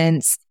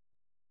license.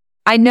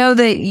 I know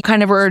that you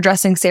kind of were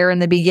addressing, Sara, in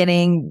the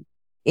beginning.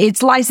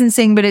 It's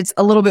licensing, but it's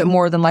a little bit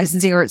more than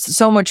licensing, or it's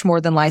so much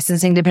more than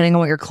licensing, depending on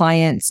what your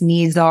client's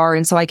needs are.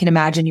 And so I can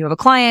imagine you have a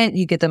client,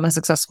 you get them a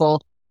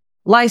successful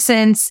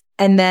license,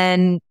 and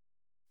then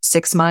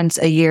 6 months,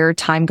 a year,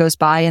 time goes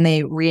by and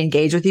they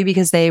re-engage with you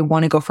because they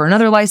want to go for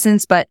another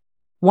license. But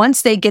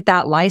once they get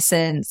that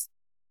license,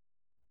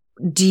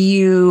 do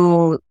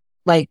you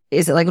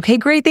is it okay,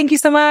 great, thank you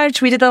so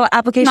much, we did the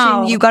application,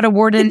 No. You got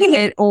awarded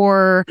it,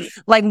 or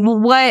what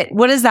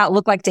does that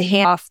look like to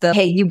hand off the,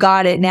 hey, you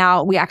got it,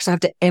 now we actually have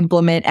to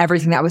implement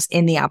everything that was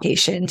in the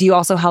application? Do you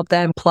also help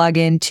them plug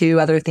into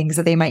other things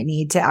that they might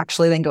need to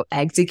actually then go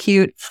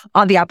execute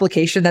on the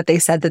application that they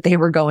said that they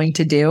were going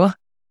to do?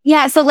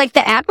 Yeah. So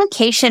the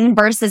application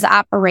versus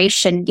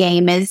operation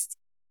game is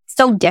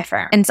so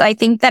different. And so I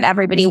think that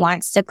everybody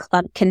wants to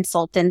club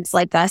consultants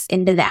like us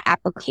into that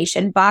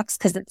application box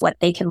because it's what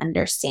they can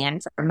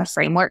understand from a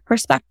framework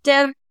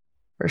perspective.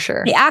 For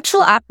sure. The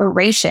actual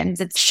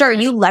operations, it's sure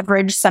you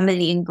leverage some of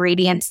the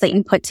ingredients that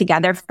you put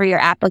together for your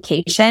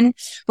application.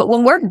 But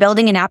when we're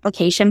building an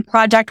application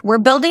project, we're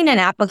building an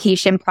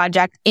application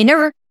project in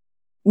a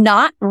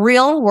not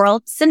real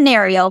world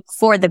scenario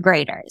for the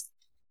graders.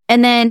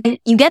 And then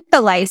you get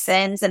the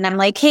license and I'm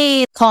like,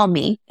 hey, call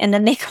me. And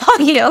then they call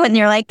you and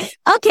you're like,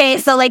 okay,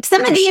 so like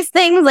some of these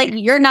things like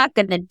you're not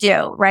going to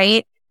do,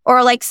 right?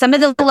 Or like some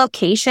of the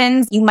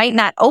locations you might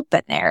not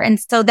open there. And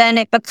so then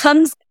it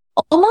becomes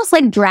almost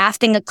like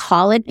drafting a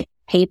college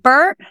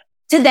paper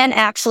to then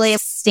actually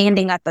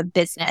standing up a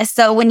business.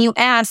 So when you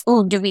ask,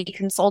 oh, do we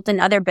consult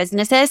in other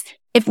businesses?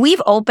 If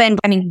we've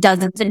opened,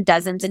 dozens and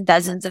dozens and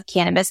dozens of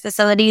cannabis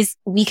facilities,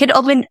 we could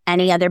open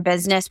any other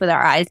business with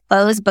our eyes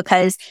closed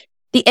because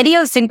the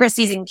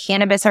idiosyncrasies in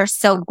cannabis are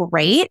so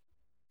great.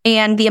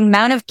 And the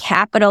amount of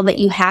capital that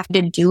you have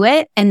to do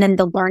it, and then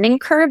the learning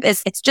curve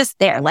it's just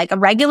there. Like a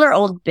regular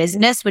old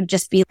business would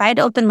just be, if I had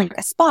to open like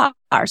a spa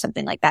or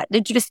something like that,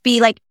 it'd just be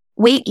like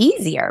way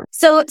easier.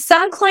 So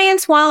some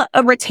clients want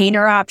a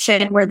retainer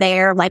option where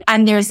they're like,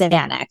 I'm their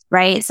Xanax,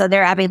 right? So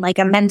they're having like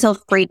a mental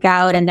freak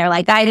out and they're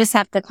like, I just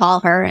have to call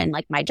her. And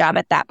like my job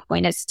at that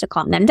point is to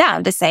calm them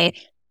down, to say,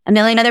 a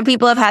million other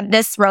people have had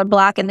this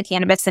roadblock in the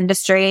cannabis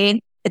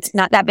industry. It's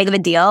not that big of a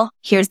deal.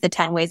 Here's the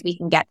 10 ways we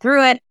can get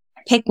through it.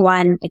 Pick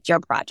one. It's your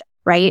project,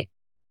 right?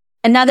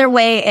 Another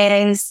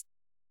way is,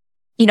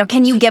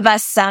 can you give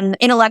us some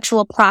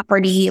intellectual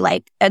property,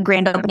 like a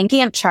grand opening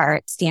Gantt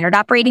chart, standard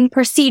operating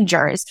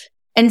procedures,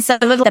 and some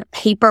of the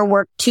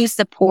paperwork to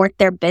support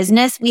their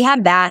business? We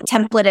have that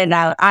templated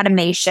out,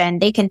 automation.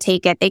 They can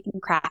take it, they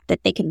can craft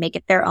it, they can make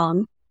it their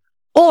own.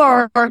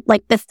 Or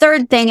like the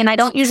third thing, and I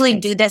don't usually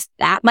do this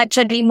that much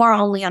anymore,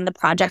 only on the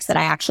projects that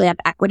I actually have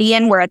equity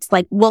in, where it's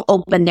like, we'll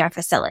open their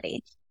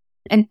facility.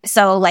 And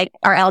so like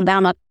our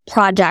Alabama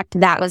project,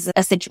 that was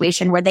a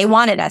situation where they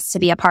wanted us to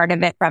be a part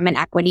of it from an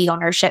equity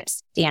ownership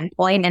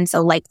standpoint. And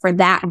so like for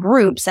that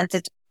group, since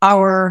it's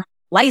our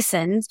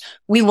license,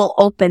 we will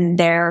open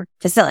their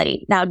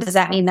facility. Now, does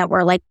that mean that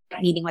we're like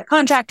meeting with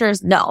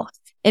contractors? No.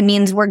 It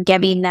means we're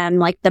giving them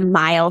like the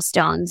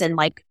milestones and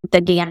like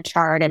the Gantt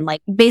chart and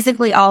like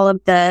basically all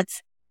of the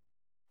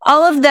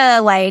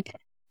like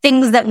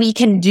things that we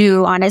can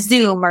do on a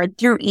Zoom or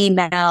through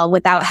email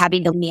without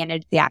having to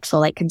manage the actual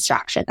like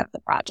construction of the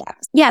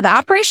project. Yeah, the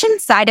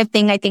operations side of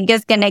thing I think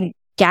is going to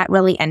get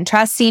really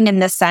interesting in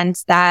the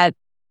sense that,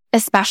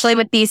 especially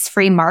with these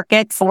free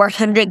markets where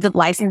hundreds of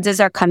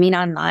licenses are coming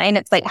online,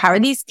 it's like, how are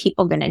these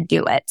people going to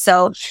do it?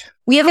 So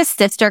we have a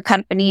sister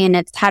company and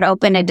it's had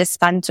open a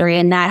dispensary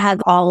and that has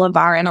all of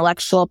our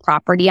intellectual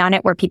property on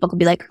it where people could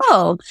be like,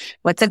 oh,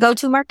 what's a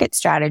go-to market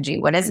strategy?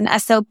 What is an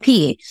SOP?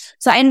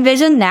 So I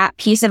envision that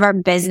piece of our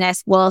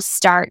business will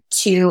start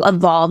to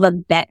evolve a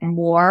bit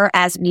more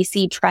as we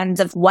see trends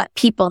of what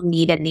people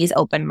need in these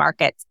open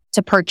markets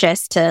to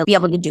purchase to be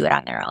able to do it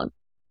on their own.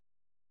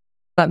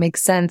 That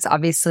makes sense.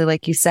 Obviously,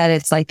 like you said,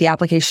 it's like the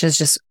application is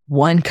just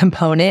one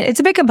component. It's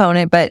a big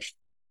component, but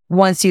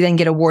once you then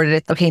get awarded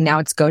it, okay, now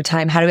it's go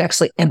time. How do we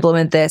actually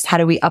implement this? How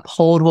do we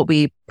uphold what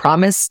we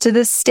promised to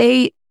the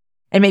state?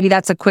 And maybe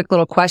that's a quick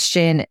little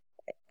question.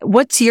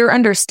 What's your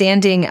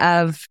understanding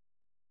of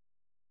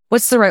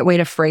what's the right way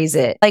to phrase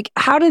it? Like,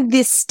 how did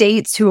the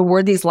states who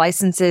award these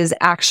licenses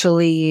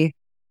actually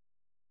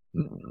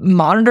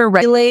monitor,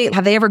 regulate?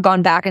 Have they ever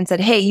gone back and said,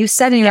 hey, you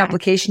said in your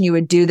application you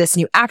would do this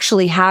and you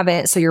actually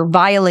haven't, so you're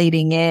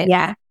violating it?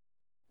 Yeah.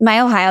 My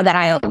Ohio that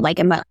I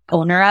like am an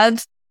owner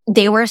of,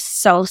 they were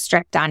so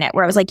strict on it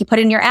where it was like, you put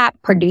in your app,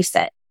 produce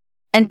it.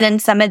 And then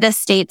some of the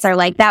states are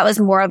like, that was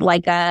more of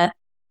like a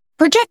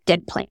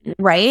projected plan,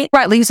 right?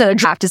 Right. Like you said, a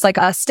draft is like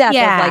a step of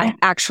like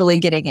actually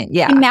getting it.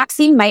 Yeah.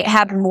 Maxime might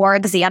have more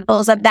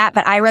examples of that,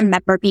 but I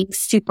remember being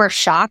super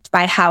shocked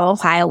by how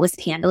Ohio was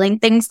handling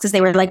things because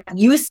they were like,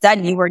 you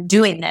said you were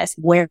doing this.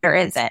 Where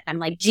is it? I'm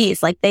like,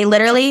 geez, like they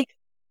literally,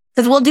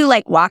 because we'll do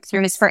like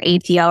walkthroughs for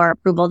ATO or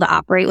approval to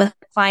operate with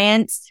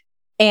clients,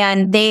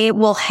 and they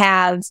will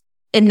have,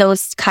 in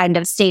those kind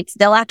of states,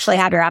 they'll actually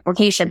have your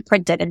application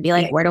printed and be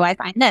like, where do I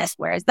find this?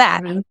 Where is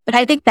that? But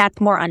I think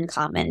that's more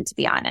uncommon, to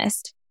be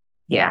honest.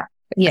 Yeah.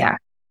 Yeah.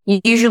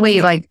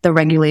 Usually like the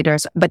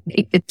regulators, but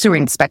it's through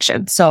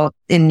inspection. So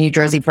in New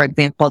Jersey, for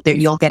example,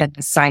 you'll get an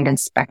assigned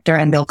inspector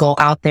and they'll go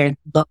out there and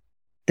look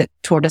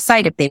toward the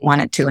site if they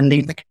wanted to. And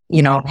they,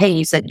 hey,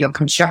 you said your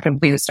construction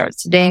review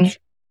starts today.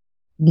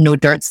 No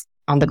dirt's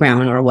on the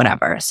ground or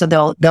whatever. So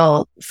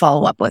they'll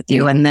follow up with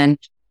you. And then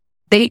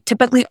they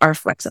typically are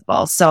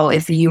flexible. So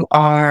if you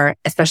are,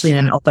 especially in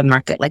an open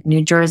market like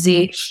New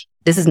Jersey,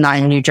 this is not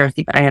in New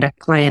Jersey, but I had a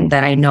client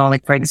that I know,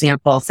 like, for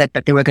example, said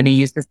that they were going to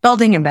use this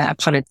building and that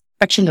upon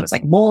inspection, there was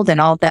like mold and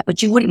all that,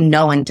 but you wouldn't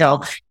know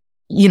until,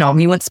 you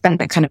wouldn't spend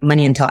that kind of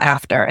money until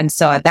after. And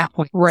so at that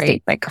point,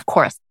 right, like, of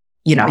course,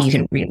 you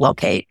can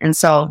relocate. And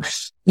so,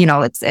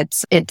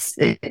 it's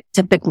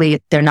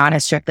typically they're not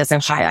as strict as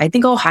Ohio. I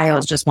think Ohio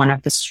is just one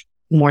of the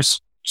more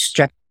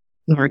strict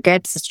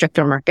markets, a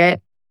stricter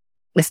market,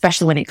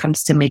 especially when it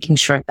comes to making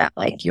sure that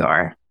like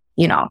you're,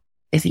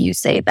 if you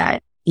say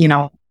that,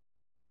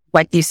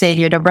 what you say in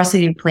your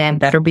diversity plan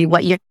better be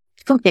what you're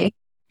cooking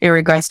in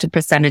regards to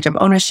percentage of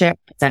ownership,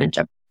 percentage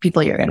of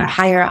people you're going to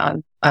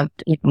hire, of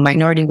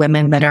minority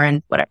women,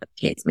 veterans, whatever the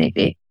case may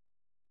be.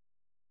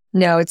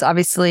 No, it's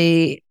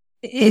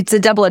a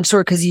double-edged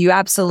sword because you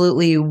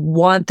absolutely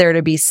want there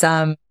to be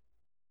some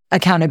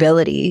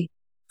accountability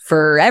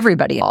for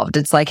everybody involved.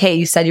 It's like, hey,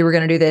 you said you were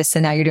going to do this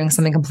and now you're doing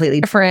something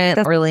completely different.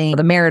 That's really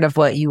the merit of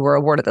what you were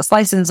awarded this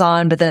license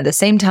on. But then at the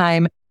same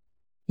time,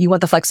 you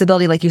want the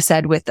flexibility, like you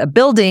said, with a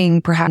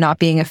building perhaps not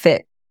being a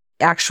fit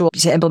actual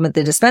to implement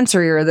the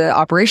dispensary or the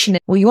operation.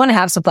 Well, you want to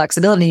have some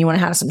flexibility, you want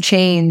to have some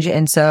change.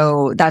 And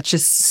so that's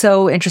just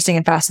so interesting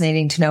and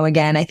fascinating to know.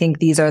 Again, I think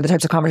these are the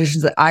types of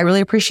conversations that I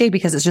really appreciate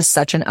because it's just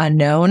such an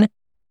unknown.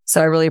 So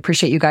I really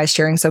appreciate you guys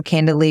sharing so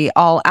candidly.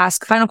 I'll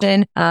ask final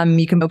question.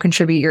 You can both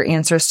contribute your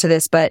answers to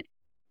this, but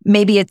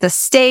maybe it's the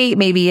state,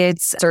 maybe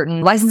it's a certain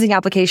licensing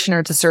application or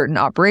it's a certain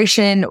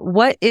operation.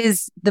 What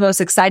is the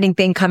most exciting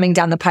thing coming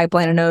down the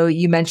pipeline? I know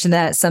you mentioned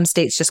that some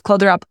states just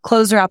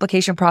close their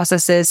application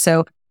processes.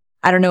 So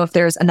I don't know if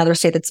there's another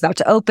state that's about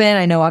to open.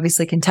 I know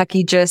obviously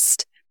Kentucky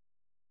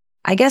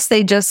I guess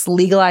they just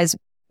legalized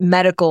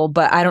medical,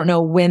 but I don't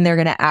know when they're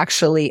going to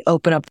actually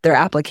open up their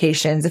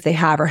applications if they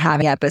have or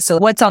haven't yet. But so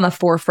what's on the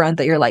forefront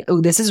that you're like,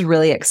 oh, this is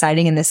really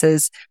exciting and this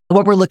is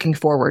what we're looking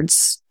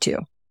forwards to?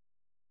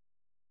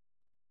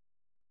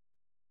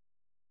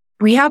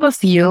 We have a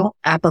few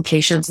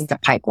applications in the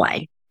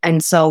pipeline.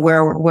 And so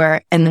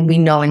and then we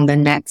know in the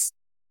next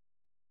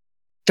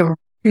 2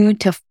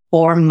 to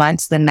 4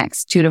 months,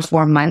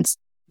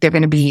 they're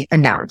going to be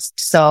announced.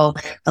 So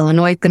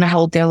Illinois is going to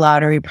hold their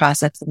lottery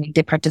process and we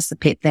did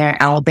participate there.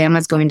 Alabama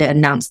is going to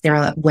announce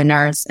their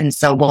winners. And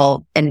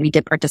so we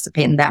did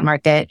participate in that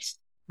market.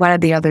 What are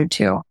the other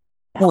two?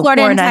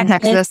 Florida and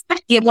Texas.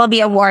 It will be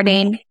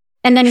awarding.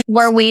 And then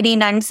we're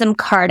waiting on some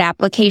card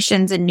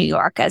applications in New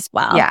York as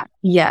well. Yeah.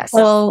 Yes.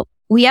 So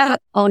we have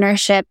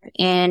ownership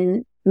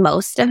in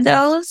most of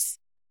those.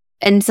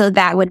 And so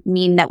that would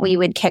mean that we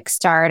would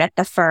kickstart at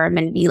the firm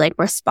and be like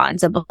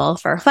responsible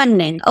for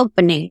funding,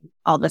 opening,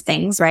 all the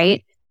things,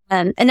 right?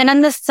 And then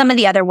on some of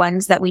the other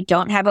ones that we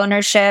don't have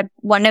ownership,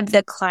 one of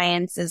the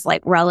clients is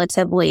like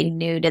relatively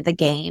new to the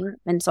game.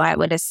 And so I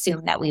would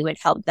assume that we would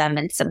help them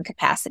in some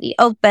capacity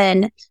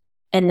open.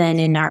 And then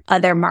in our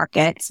other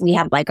markets, we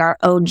have like our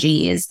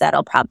OGs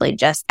that'll probably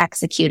just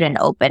execute and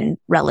open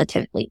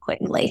relatively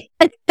quickly.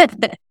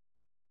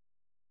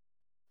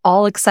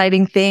 All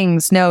exciting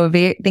things. No,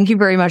 thank you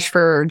very much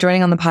for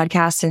joining on the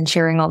podcast and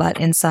sharing all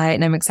that insight.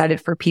 And I'm excited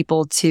for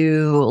people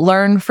to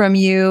learn from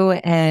you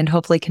and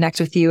hopefully connect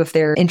with you if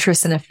they're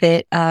interested in a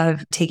fit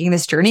of taking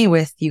this journey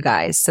with you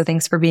guys. So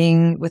thanks for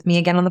being with me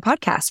again on the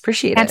podcast.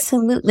 Appreciate it.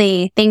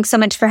 Absolutely. Thanks so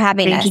much for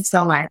having us. Thank you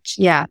so much.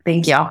 Yeah,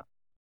 thank you.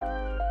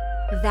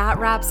 That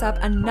wraps up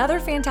another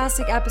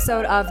fantastic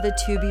episode of the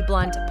To Be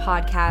Blunt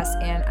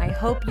podcast, and I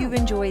hope you've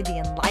enjoyed the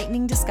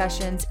enlightening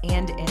discussions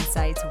and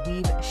insights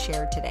we've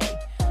shared today.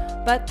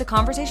 But the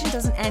conversation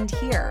doesn't end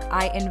here.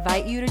 I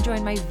invite you to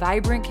join my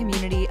vibrant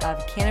community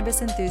of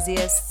cannabis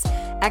enthusiasts,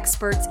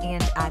 experts,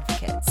 and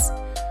advocates.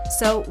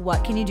 So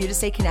what can you do to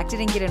stay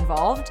connected and get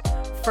involved?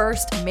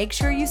 First, make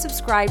sure you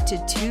subscribe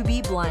to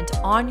Be Blunt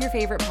on your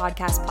favorite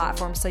podcast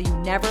platform so you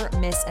never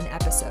miss an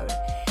episode.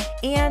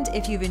 And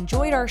if you've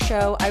enjoyed our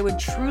show, I would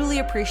truly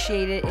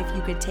appreciate it if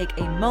you could take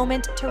a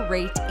moment to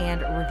rate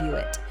and review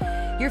it.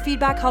 Your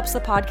feedback helps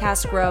the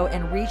podcast grow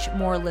and reach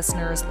more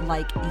listeners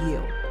like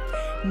you.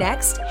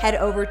 Next, head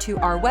over to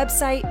our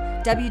website,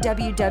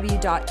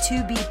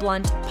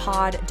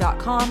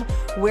 www.tobebluntpod.com,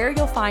 where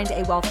you'll find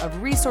a wealth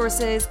of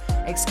resources,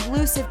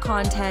 exclusive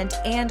content,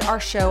 and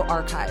our show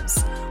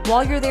archives.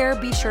 While you're there,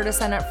 be sure to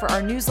sign up for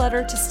our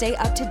newsletter to stay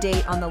up to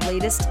date on the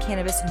latest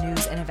cannabis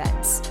news and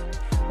events.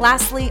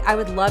 Lastly, I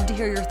would love to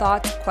hear your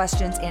thoughts,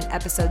 questions, and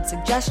episode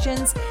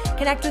suggestions.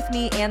 Connect with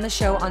me and the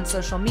show on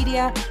social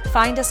media.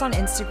 Find us on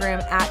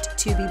Instagram at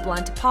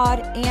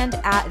ToBeBluntPod and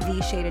at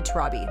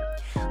TheShadedTarabi.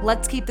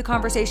 Let's keep the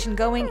conversation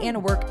going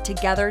and work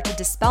together to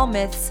dispel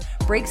myths,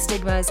 break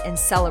stigmas, and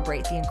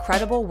celebrate the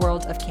incredible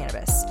world of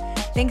cannabis.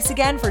 Thanks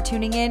again for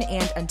tuning in,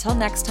 and until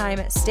next time,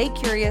 stay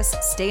curious,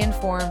 stay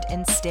informed,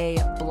 and stay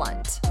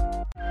blunt.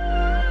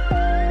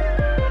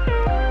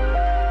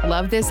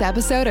 Love this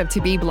episode of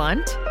To Be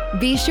Blunt?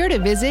 Be sure to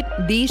visit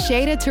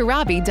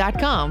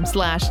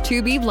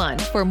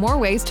theshadedtarabi.com/tobeblunt for more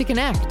ways to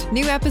connect.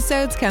 New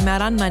episodes come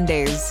out on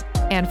Mondays.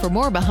 And for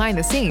more behind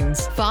the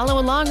scenes, follow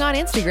along on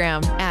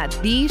Instagram at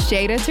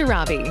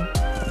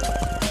theshadedtarabi.